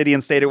city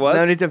and state it was.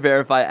 No need to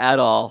verify at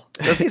all.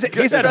 He's at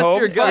Trust home.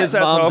 your gut. His His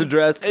mom's home.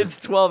 address. It's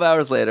 12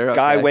 hours later.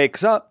 Guy okay.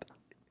 wakes up.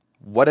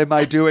 What am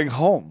I doing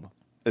home?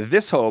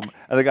 This home.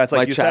 And the guy's like,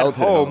 My you said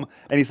childhood home. home.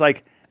 And he's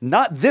like,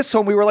 not this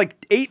home. We were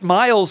like 8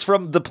 miles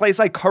from the place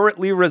I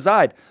currently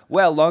reside.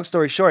 Well, long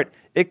story short,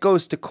 it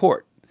goes to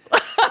court.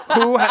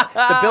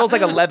 The bill's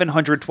like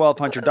 $1,100,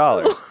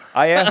 $1,200.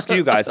 I ask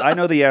you guys. I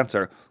know the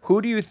answer.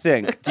 Who do you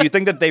think? Do you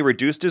think that they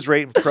reduced his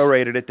rate,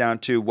 prorated it down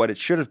to what it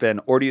should have been,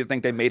 or do you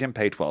think they made him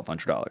pay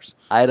 $1,200?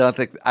 I don't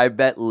think. I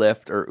bet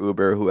Lyft or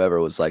Uber, whoever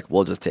was like,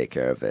 we'll just take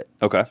care of it.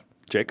 Okay,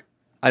 Jake.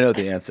 I know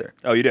the answer.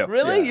 Oh, you do?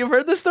 Really? Yeah. You've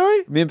heard this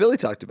story? Me and Billy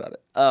talked about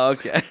it. Oh,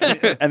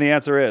 okay. And the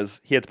answer is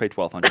he had to pay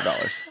 $1,200.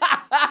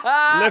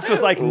 Lyft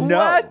was like, no,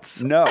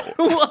 What? no.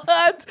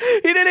 What?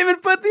 He didn't even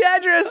put the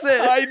address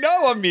in. I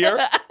know, Amir.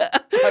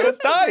 I was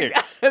dying.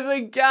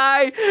 The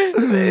guy,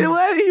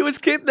 what? He was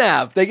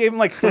kidnapped. They gave him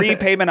like 3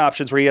 payment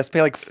options where he has to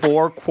pay like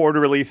 4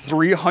 quarterly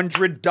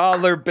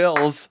 $300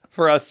 bills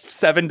for a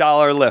 $7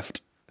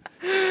 Lyft.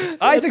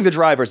 I think the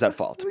driver's at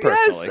fault,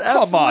 personally. Yes,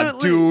 Come on,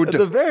 absolutely. dude. At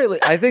the very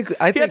least, I think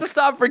He had to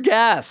stop for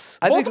gas.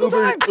 I think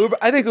Multiple times.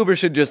 I think Uber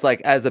should just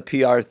like as a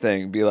PR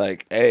thing be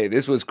like, "Hey,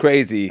 this was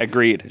crazy."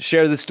 Agreed.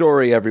 Share the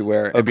story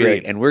everywhere. And be Agreed.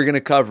 like, and we're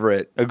gonna cover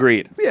it.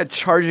 Agreed. Yeah,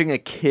 charging a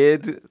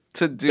kid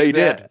to do They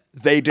that.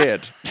 did. They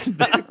did.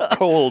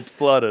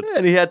 Cold-blooded.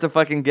 And he had to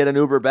fucking get an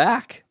Uber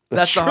back.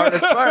 That's the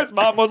hardest part. His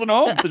mom wasn't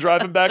home to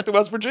drive him back to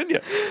West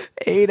Virginia.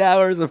 8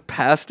 hours of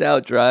passed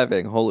out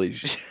driving. Holy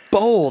shit.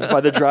 Bold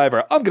by the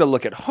driver. I'm going to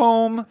look at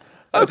home.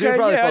 Okay, Dude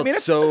probably yeah,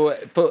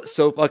 felt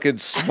so fucking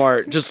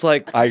smart, just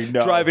like I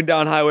know. driving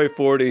down Highway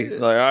 40.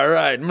 Like, all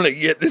right, I'm gonna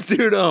get this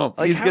dude home.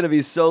 He's going to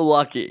be so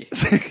lucky.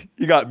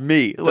 You got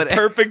me, the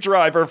perfect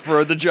driver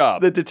for the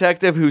job. The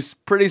detective who's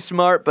pretty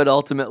smart but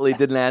ultimately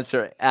didn't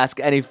ask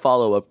any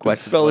follow-up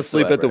questions. Fell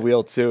asleep at the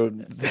whatsoever.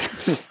 wheel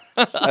too.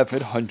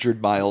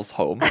 700 miles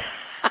home.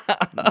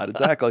 Not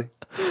exactly.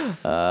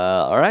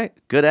 All right.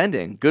 Good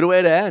ending. Good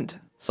way to end.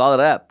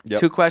 Solid app. Yep.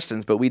 2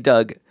 questions, but we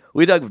dug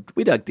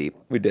deep.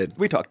 We did.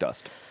 We talked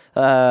dust.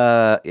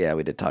 Yeah,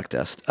 we did talk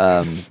dust.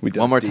 We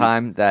one more deep.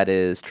 time. That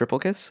is Triple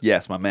Kiss.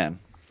 Yes, my man.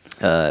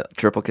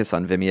 Triple Kiss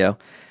on Vimeo.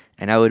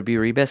 And I would be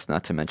remiss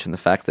not to mention the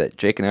fact that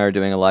Jake and I are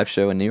doing a live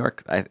show in New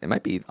York. It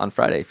might be on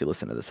Friday if you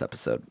listen to this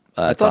episode.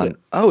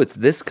 It's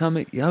this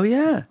coming. Oh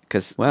yeah,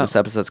 because this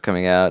episode's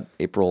coming out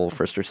April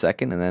 1st or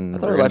 2nd, and then I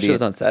thought our live show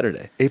was on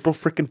Saturday. April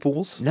freaking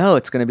Fools? No,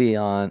 it's going to be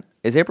on.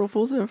 Is April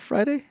Fool's a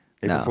Friday?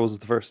 April Fools is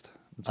the 1st.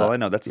 That's all I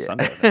know. That's a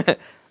Sunday.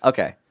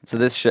 Okay, so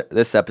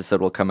this episode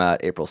will come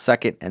out April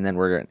 2nd, and then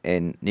we're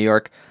in New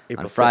York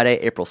April on Friday,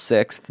 6th. April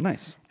 6th.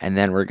 Nice. And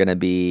then we're going to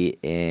be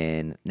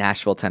in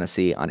Nashville,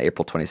 Tennessee on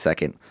April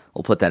 22nd.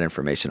 We'll put that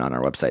information on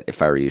our website,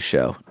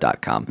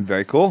 ifiwereyoushow.com.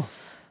 Very cool.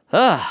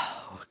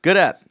 Good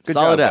app. Good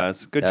Solid job, app.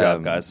 guys. Good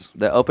job, guys.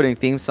 The opening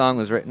theme song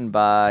was written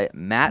by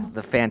Matt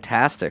the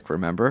Fantastic,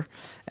 remember?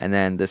 And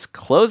then this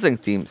closing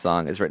theme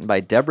song is written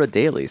by Deborah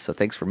Daly. So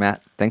thanks for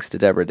Matt. Thanks to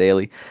Deborah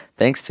Daly.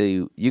 Thanks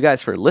to you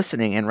guys for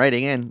listening and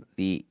writing in.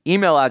 The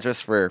email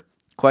address for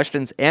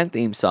questions and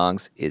theme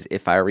songs is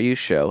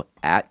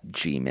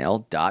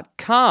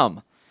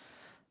ifiwereyoushow@gmail.com.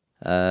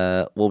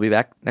 We'll be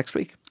back next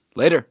week.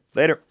 Later.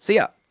 See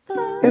ya.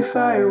 If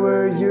I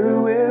were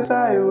you,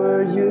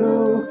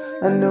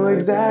 I know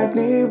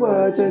exactly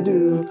what to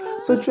do.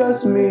 So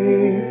trust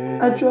me,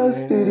 I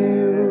trusted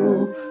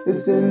you.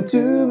 Listen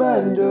to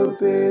my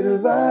dope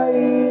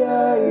advice.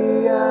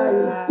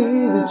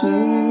 Seize the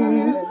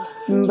cheese,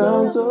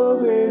 bounce so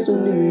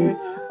gracefully.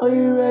 Are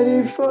you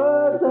ready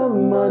for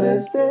some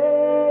honesty?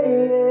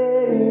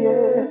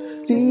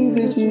 Seize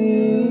the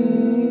cheese,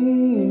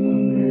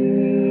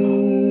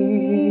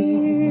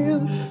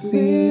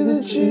 seize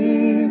the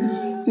cheese.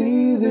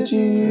 Seize the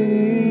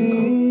cheese,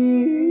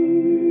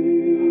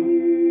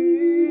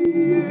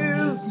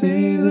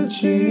 seize the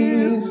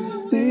cheese,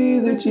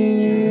 seize the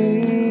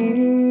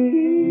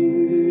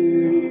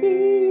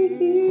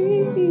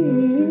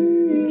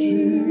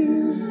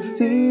cheese,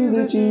 seize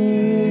the cheese.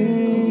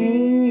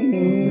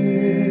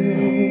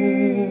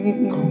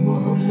 Come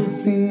on,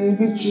 seize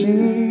the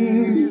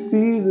cheese,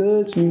 seize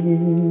the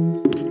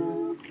cheese.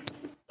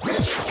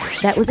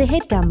 That was a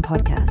HeadGum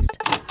podcast.